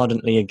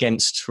ardently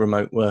against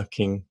remote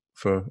working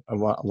for a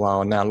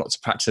while now. Lots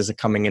of practices are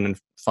coming in and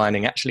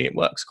finding actually it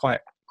works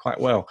quite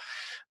well.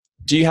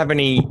 Do you have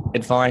any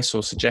advice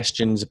or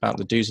suggestions about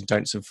the do's and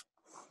don'ts of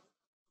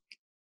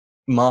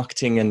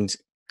marketing and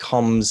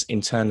comms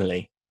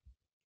internally?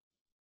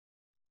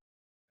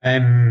 I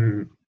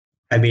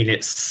mean,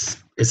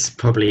 it's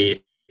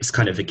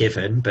kind of a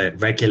given,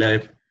 but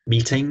regular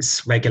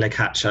meetings, regular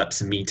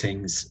catch-ups and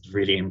meetings,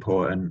 really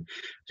important.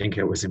 I think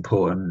it was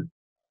important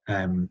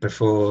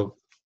before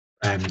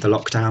the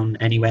lockdown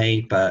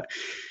anyway, but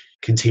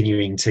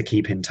continuing to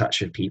keep in touch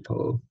with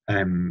people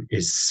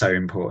is so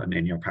important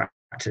in your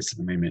practice at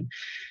the moment.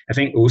 I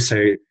think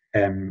also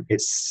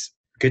it's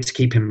good to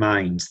keep in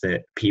mind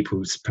that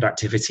people's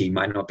productivity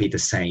might not be the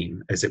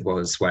same as it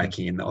was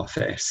working in the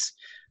office.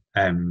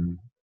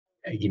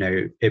 You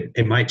know,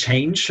 it might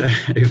change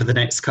over the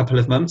next couple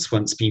of months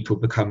once people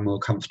become more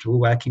comfortable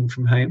working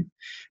from home,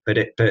 but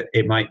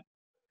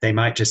they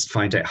might just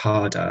find it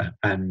harder.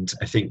 And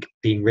I think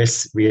being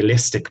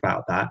realistic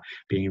about that,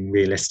 being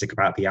realistic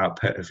about the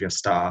output of your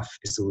staff,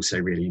 is also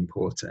really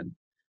important.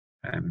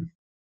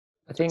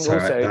 I think so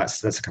also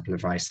that's a couple of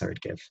advice I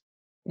would give.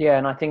 Yeah,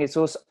 and I think it's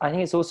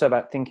also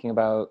about thinking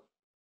about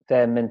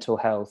their mental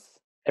health,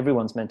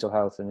 everyone's mental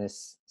health in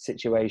this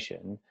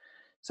situation.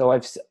 So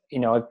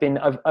I've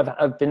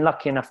been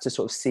lucky enough to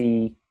sort of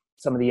see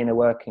some of the inner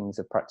workings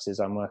of practices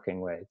I'm working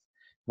with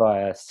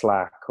via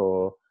Slack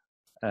or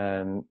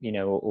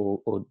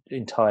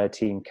entire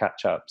team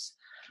catch-ups,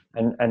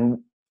 and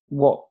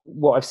what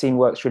I've seen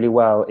works really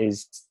well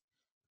is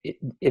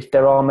if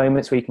there are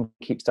moments where you can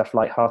keep stuff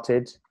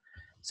lighthearted.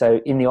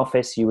 So in the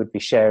office, you would be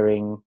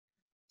sharing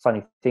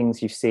funny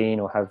things you've seen,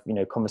 or have, you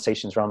know,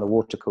 conversations around the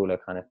water cooler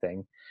kind of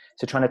thing.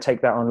 So trying to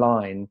take that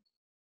online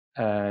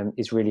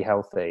is really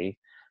healthy.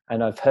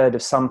 And I've heard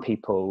of some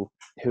people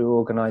who are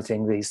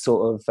organising these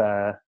sort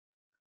of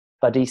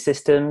buddy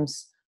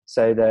systems,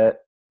 so that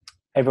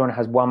everyone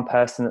has one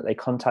person that they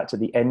contact at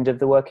the end of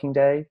the working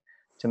day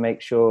to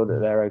make sure that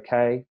they're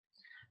okay,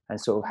 and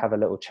sort of have a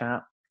little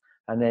chat.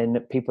 And then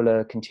people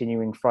are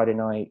continuing Friday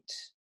night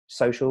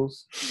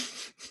socials,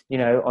 you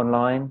know,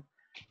 online.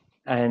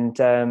 And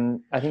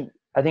I think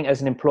I think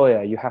as an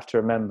employer, you have to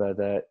remember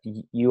that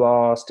you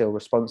are still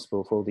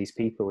responsible for all these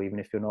people, even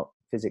if you're not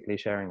physically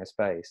sharing a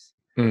space.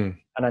 Mm.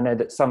 And I know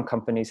that some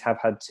companies have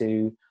had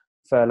to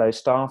furlough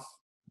staff.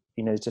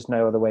 There's just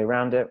no other way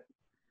around it.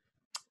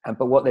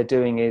 But what they're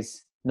doing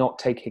is not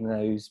taking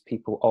those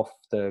people off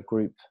the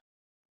group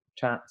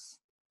chats,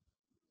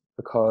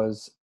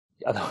 because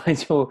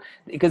otherwise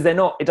because they're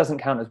not, it doesn't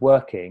count as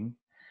working,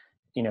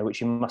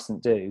 which you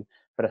mustn't do.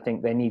 But I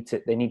think they need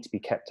to be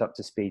kept up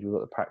to speed with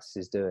what the practice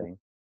is doing.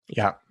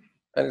 Yeah.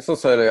 And it's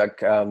also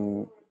like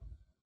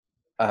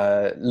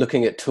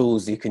looking at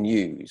tools you can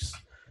use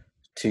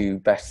to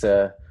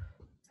better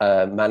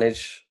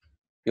manage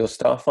your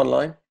staff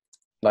online.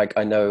 Like,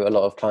 I know a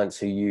lot of clients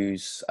who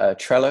use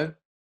Trello,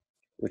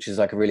 which is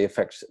like a really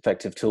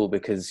effective tool,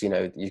 because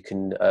you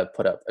can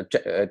put up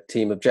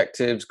team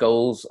objectives,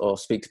 goals, or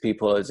speak to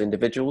people as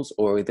individuals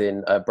or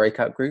within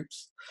breakout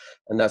groups,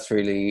 and that's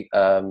really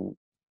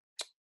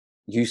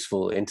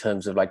useful in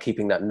terms of like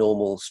keeping that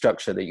normal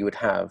structure that you would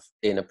have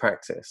in a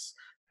practice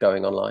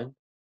going online.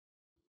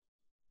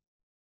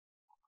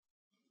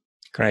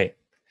 Great.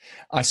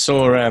 I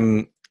saw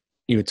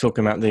you were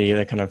talking about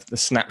the kind of the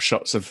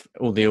snapshots of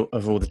all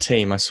the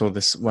team. I saw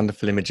this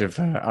wonderful image of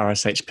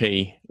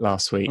RSHP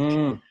last week.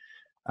 And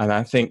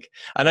I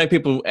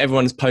know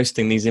everyone's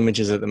posting these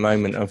images at the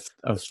moment of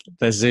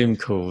their Zoom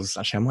calls.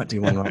 Actually, I might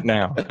do one right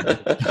now.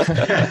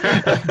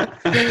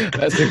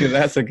 That's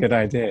a good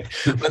idea.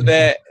 But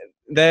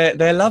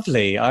they're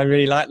lovely. I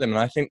really like them, and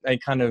I think they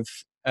kind of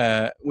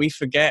we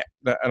forget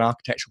that an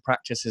architectural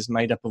practice is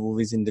made up of all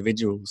these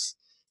individuals,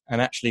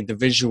 and actually the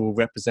visual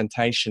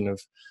representation of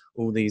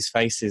all these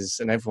faces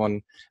and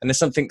everyone. And there's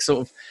something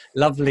sort of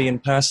lovely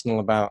and personal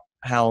about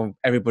how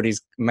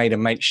everybody's made a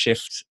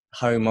makeshift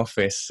home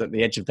office at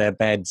the edge of their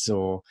beds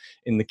or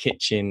in the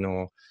kitchen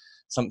or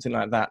something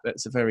like that.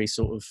 That's a very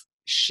sort of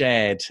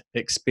shared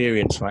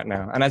experience right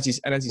now. And as you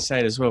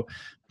said as well,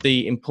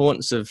 the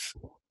importance of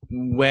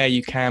where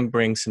you can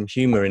bring some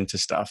humor into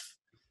stuff.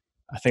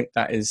 I think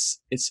it's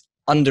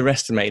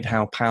underestimated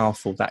how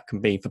powerful that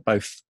can be for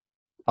both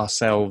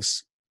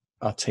ourselves,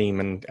 our team,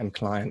 and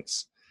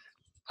clients.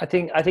 I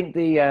think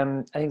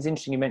it's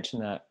interesting you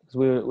mentioned that, because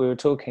we were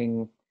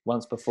talking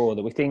once before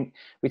that we think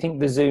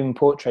the Zoom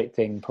portrait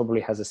thing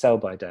probably has a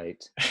sell-by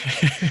date.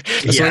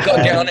 So we've got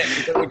to get on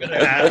it.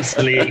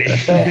 Absolutely.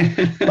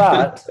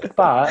 but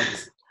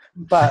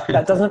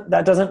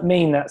that doesn't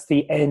mean that's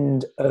the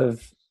end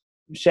of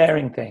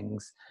sharing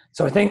things.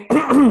 So I think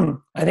I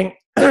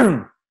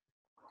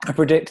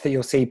predict that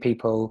you'll see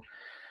people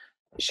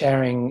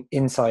sharing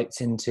insights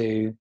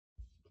into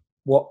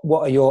what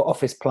are your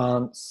office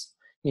plants,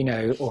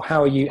 or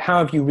how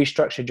have you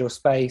restructured your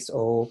space,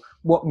 or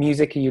what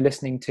music are you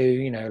listening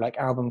to, like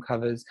album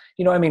covers,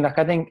 what I mean? Like,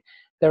 I think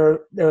they're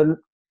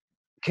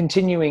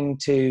continuing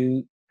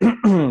to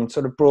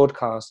sort of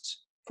broadcast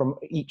from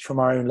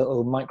our own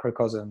little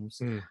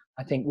microcosms.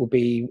 I think will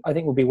be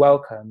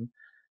welcome.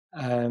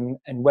 And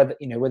whether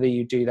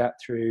you do that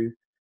through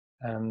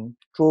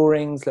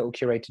drawings, little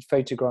curated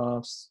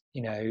photographs,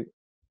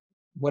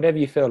 whatever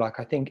you feel like,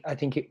 I think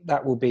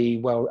that will be,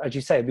 well, as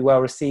you say, it'll be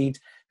well received.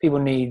 People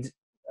need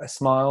a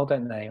smile,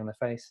 don't they, on their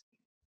face?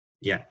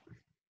 Yeah.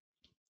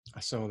 I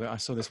saw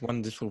this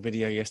wonderful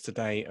video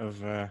yesterday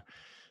of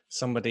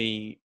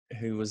somebody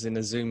who was in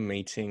a Zoom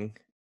meeting,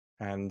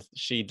 and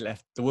the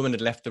woman had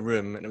left the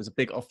room, and it was a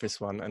big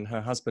office one, and her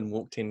husband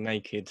walked in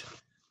naked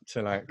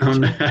to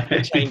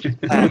change his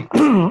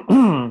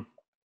pants.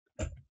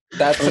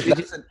 That's a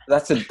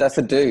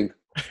do.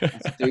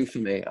 That's a do for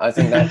me. I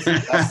think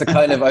that's the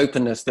kind of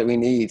openness that we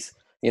need.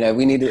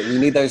 We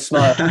need those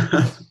smiles.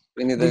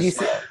 We need those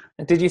smiles.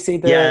 Did you see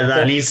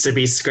that needs to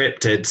be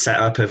scripted, set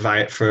up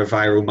for a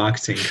viral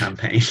marketing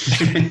campaign.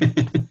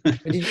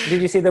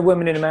 Did you see the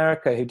woman in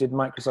America who did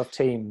Microsoft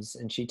Teams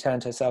and she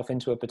turned herself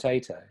into a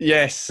potato?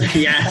 Yes.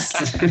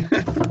 Yes.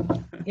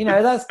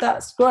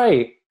 That's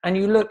great. And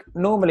you look,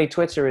 normally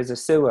Twitter is a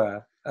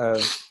sewer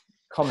of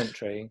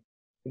commentary,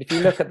 but if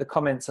you look at the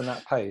comments on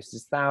that post,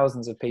 there's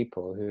thousands of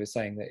people who are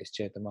saying that it's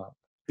cheered them up.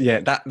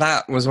 Yeah,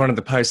 that was one of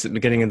the posts at the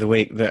beginning of the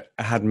week that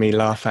had me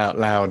laugh out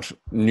loud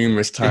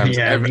numerous times.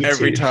 Yeah,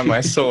 every time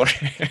I saw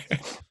it.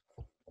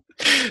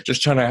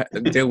 Just trying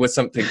to deal with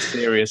something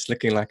serious,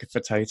 looking like a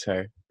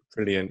potato.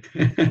 Brilliant.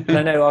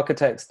 I know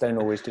architects don't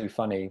always do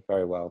funny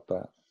very well,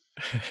 but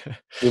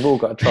we've all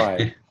got to try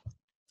it.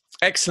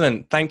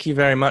 Excellent. Thank you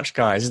very much,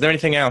 guys. Is there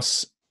anything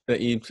else that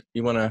you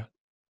want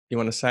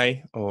to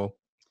say, or?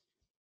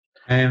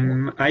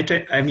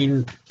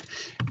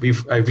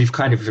 We've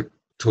kind of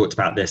talked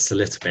about this a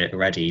little bit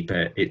already,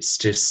 but it's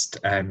just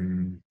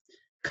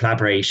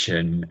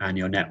collaboration and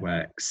your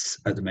networks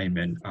at the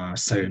moment are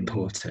so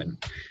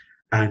important.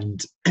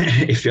 And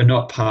if you're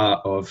not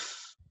part of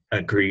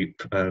a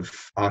group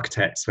of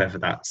architects, whether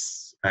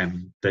that's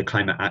the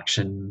Climate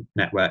Action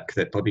Network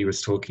that Bobby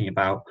was talking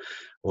about,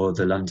 or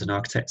the London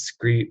Architects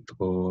Group,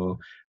 or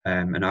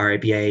an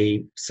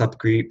RABA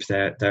subgroup,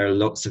 there are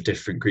lots of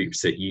different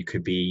groups that you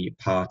could be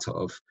part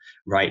of.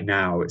 Right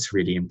now, it's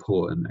really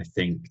important, I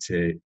think,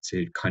 to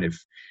kind of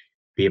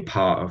be a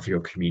part of your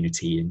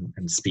community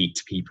and speak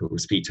to people,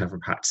 speak to other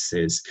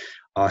practices,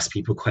 ask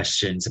people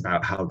questions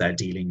about how they're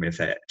dealing with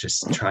it.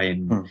 Just try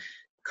and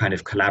kind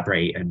of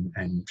collaborate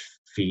and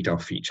feed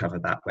off each other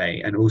that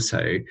way. And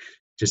also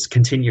just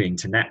continuing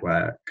to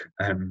network.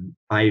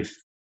 I've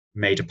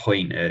made a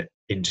point at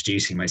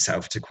introducing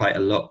myself to quite a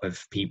lot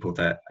of people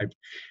that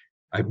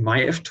I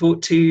might have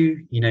talked to,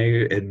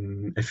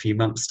 in a few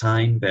months'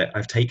 time, but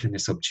I've taken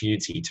this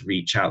opportunity to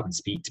reach out and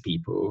speak to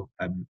people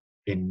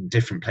in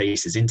different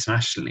places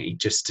internationally,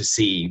 just to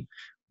see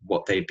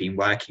what they've been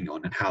working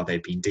on and how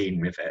they've been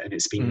dealing with it. And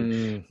it's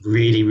been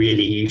really,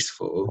 really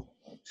useful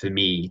for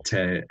me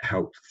to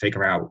help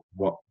figure out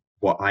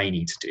what I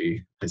need to do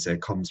as a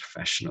comms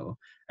professional,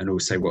 and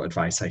also what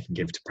advice I can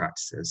give to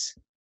practices.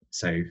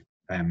 So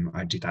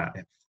I do that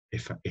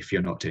if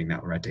you're not doing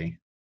that already.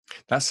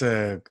 That's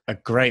a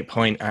great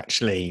point,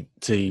 actually,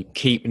 to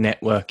keep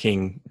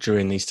networking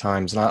during these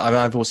times. And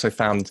I've also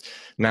found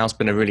now's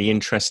been a really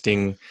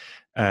interesting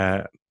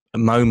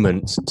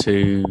moment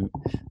to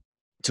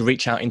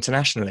reach out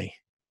internationally,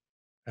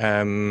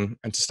 and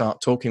to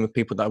start talking with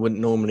people that I wouldn't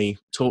normally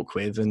talk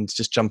with, and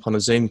just jump on a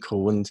Zoom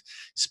call and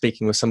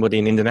speaking with somebody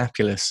in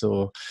Indianapolis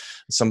or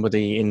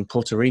somebody in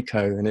Puerto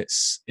Rico. And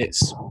it's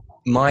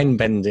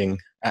mind-bending,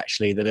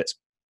 actually,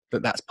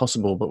 that's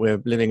possible. But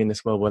we're living in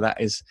this world where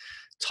that is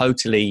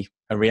totally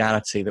a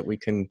reality that we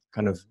can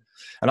kind of,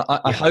 and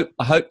I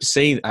hope to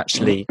see,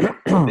 actually,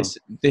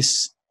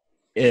 this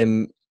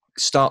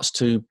starts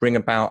to bring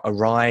about a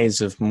rise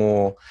of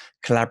more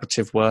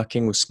collaborative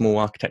working with small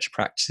architecture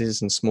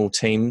practices and small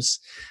teams,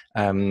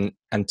 and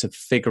to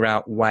figure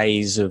out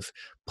ways of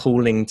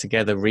pooling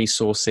together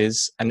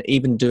resources, and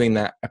even doing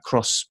that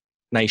across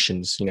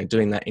nations,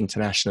 doing that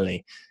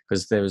internationally,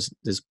 because there's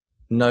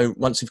no,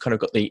 once we've kind of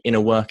got the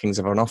inner workings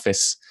of an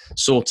office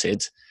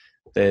sorted,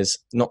 there's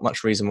not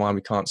much reason why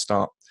we can't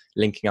start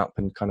linking up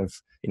and kind of,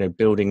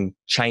 building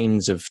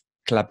chains of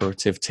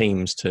collaborative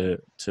teams to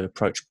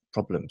approach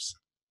problems.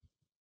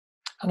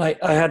 And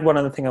I had one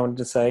other thing I wanted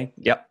to say.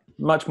 Yep.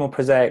 Much more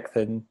prosaic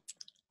than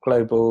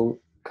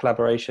global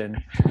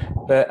collaboration.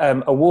 But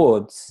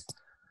awards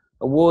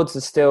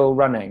are still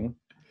running.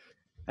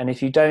 And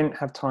if you don't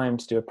have time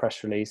to do a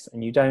press release,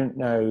 and you don't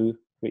know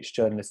which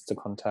journalists to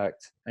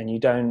contact, and you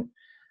don't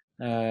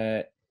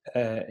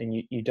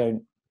you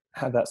don't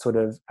have that sort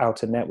of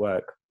outer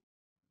network,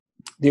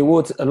 a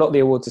lot of the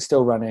awards are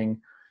still running.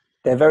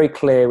 They're very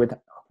clear with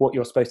what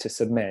you're supposed to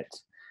submit.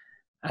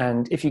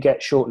 And if you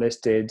get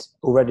shortlisted,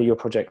 already your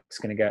project's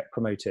going to get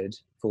promoted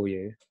for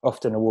you.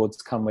 Often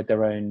awards come with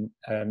their own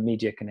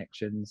media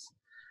connections.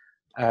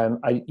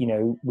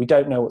 We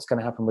don't know what's going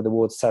to happen with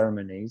awards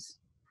ceremonies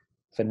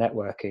for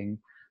networking,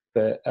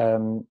 but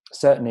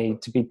certainly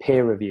to be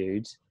peer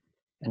reviewed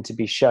and to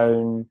be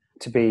shown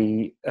to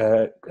be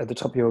at the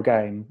top of your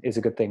game is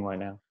a good thing right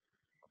now.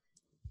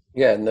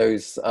 Yeah, and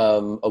those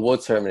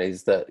award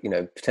ceremonies that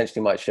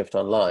potentially might shift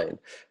online,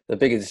 the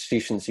big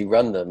institutions who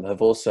run them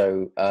have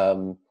also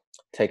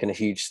taken a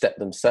huge step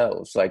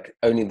themselves. Like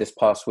only this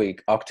past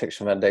week,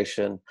 Architecture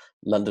Foundation,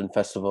 London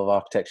Festival of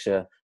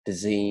Architecture,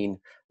 Dezeen,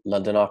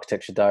 London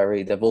Architecture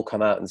Diary, they've all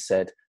come out and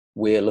said,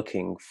 we're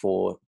looking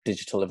for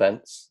digital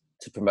events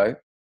to promote,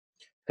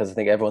 because I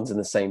think everyone's in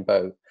the same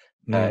boat,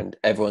 and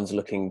everyone's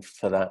looking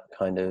for that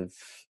kind of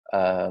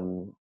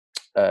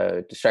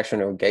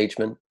distraction or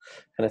engagement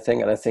kind of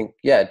thing. And I think,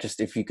 just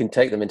if you can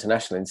take them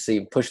internationally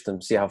and push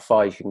them, see how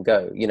far you can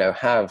go,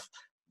 have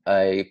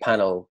a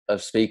panel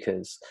of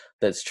speakers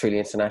that's truly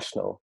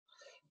international,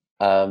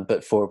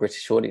 but for a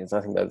British audience.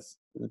 I think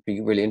would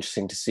be really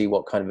interesting to see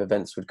what kind of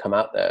events would come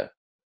out there,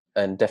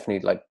 and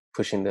definitely like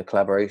pushing the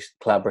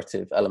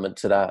collaborative element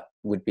to that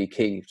would be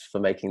key for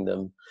making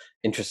them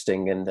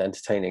interesting and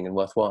entertaining and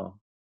worthwhile.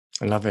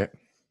 I love it.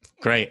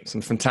 Great.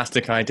 Some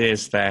fantastic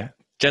ideas there.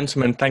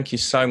 Gentlemen, thank you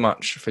so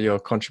much for your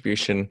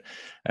contribution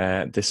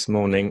this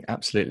morning.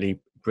 Absolutely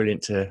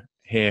brilliant to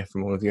hear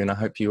from all of you, and I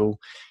hope you all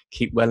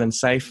keep well and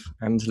safe,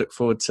 and look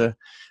forward to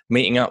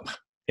meeting up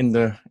in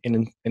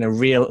a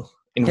real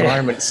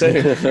environment soon.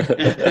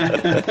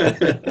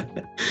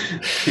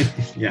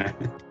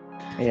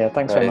 Yeah,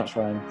 thanks very much,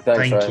 Ryan.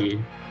 Thank Ryan.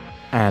 you.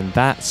 And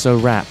that's a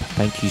wrap.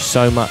 Thank you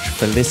so much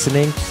for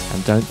listening,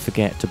 and don't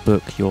forget to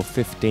book your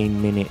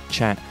 15-minute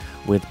chat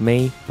with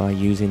me by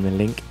using the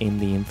link in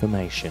the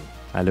information.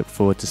 I look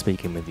forward to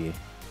speaking with you.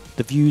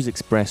 The views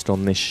expressed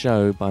on this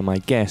show by my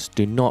guests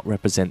do not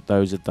represent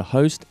those of the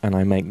host, and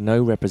I make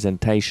no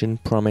representation,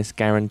 promise,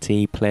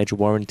 guarantee, pledge,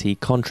 warranty,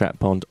 contract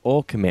bond,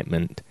 or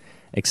commitment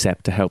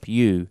except to help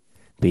you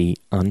be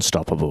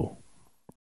unstoppable.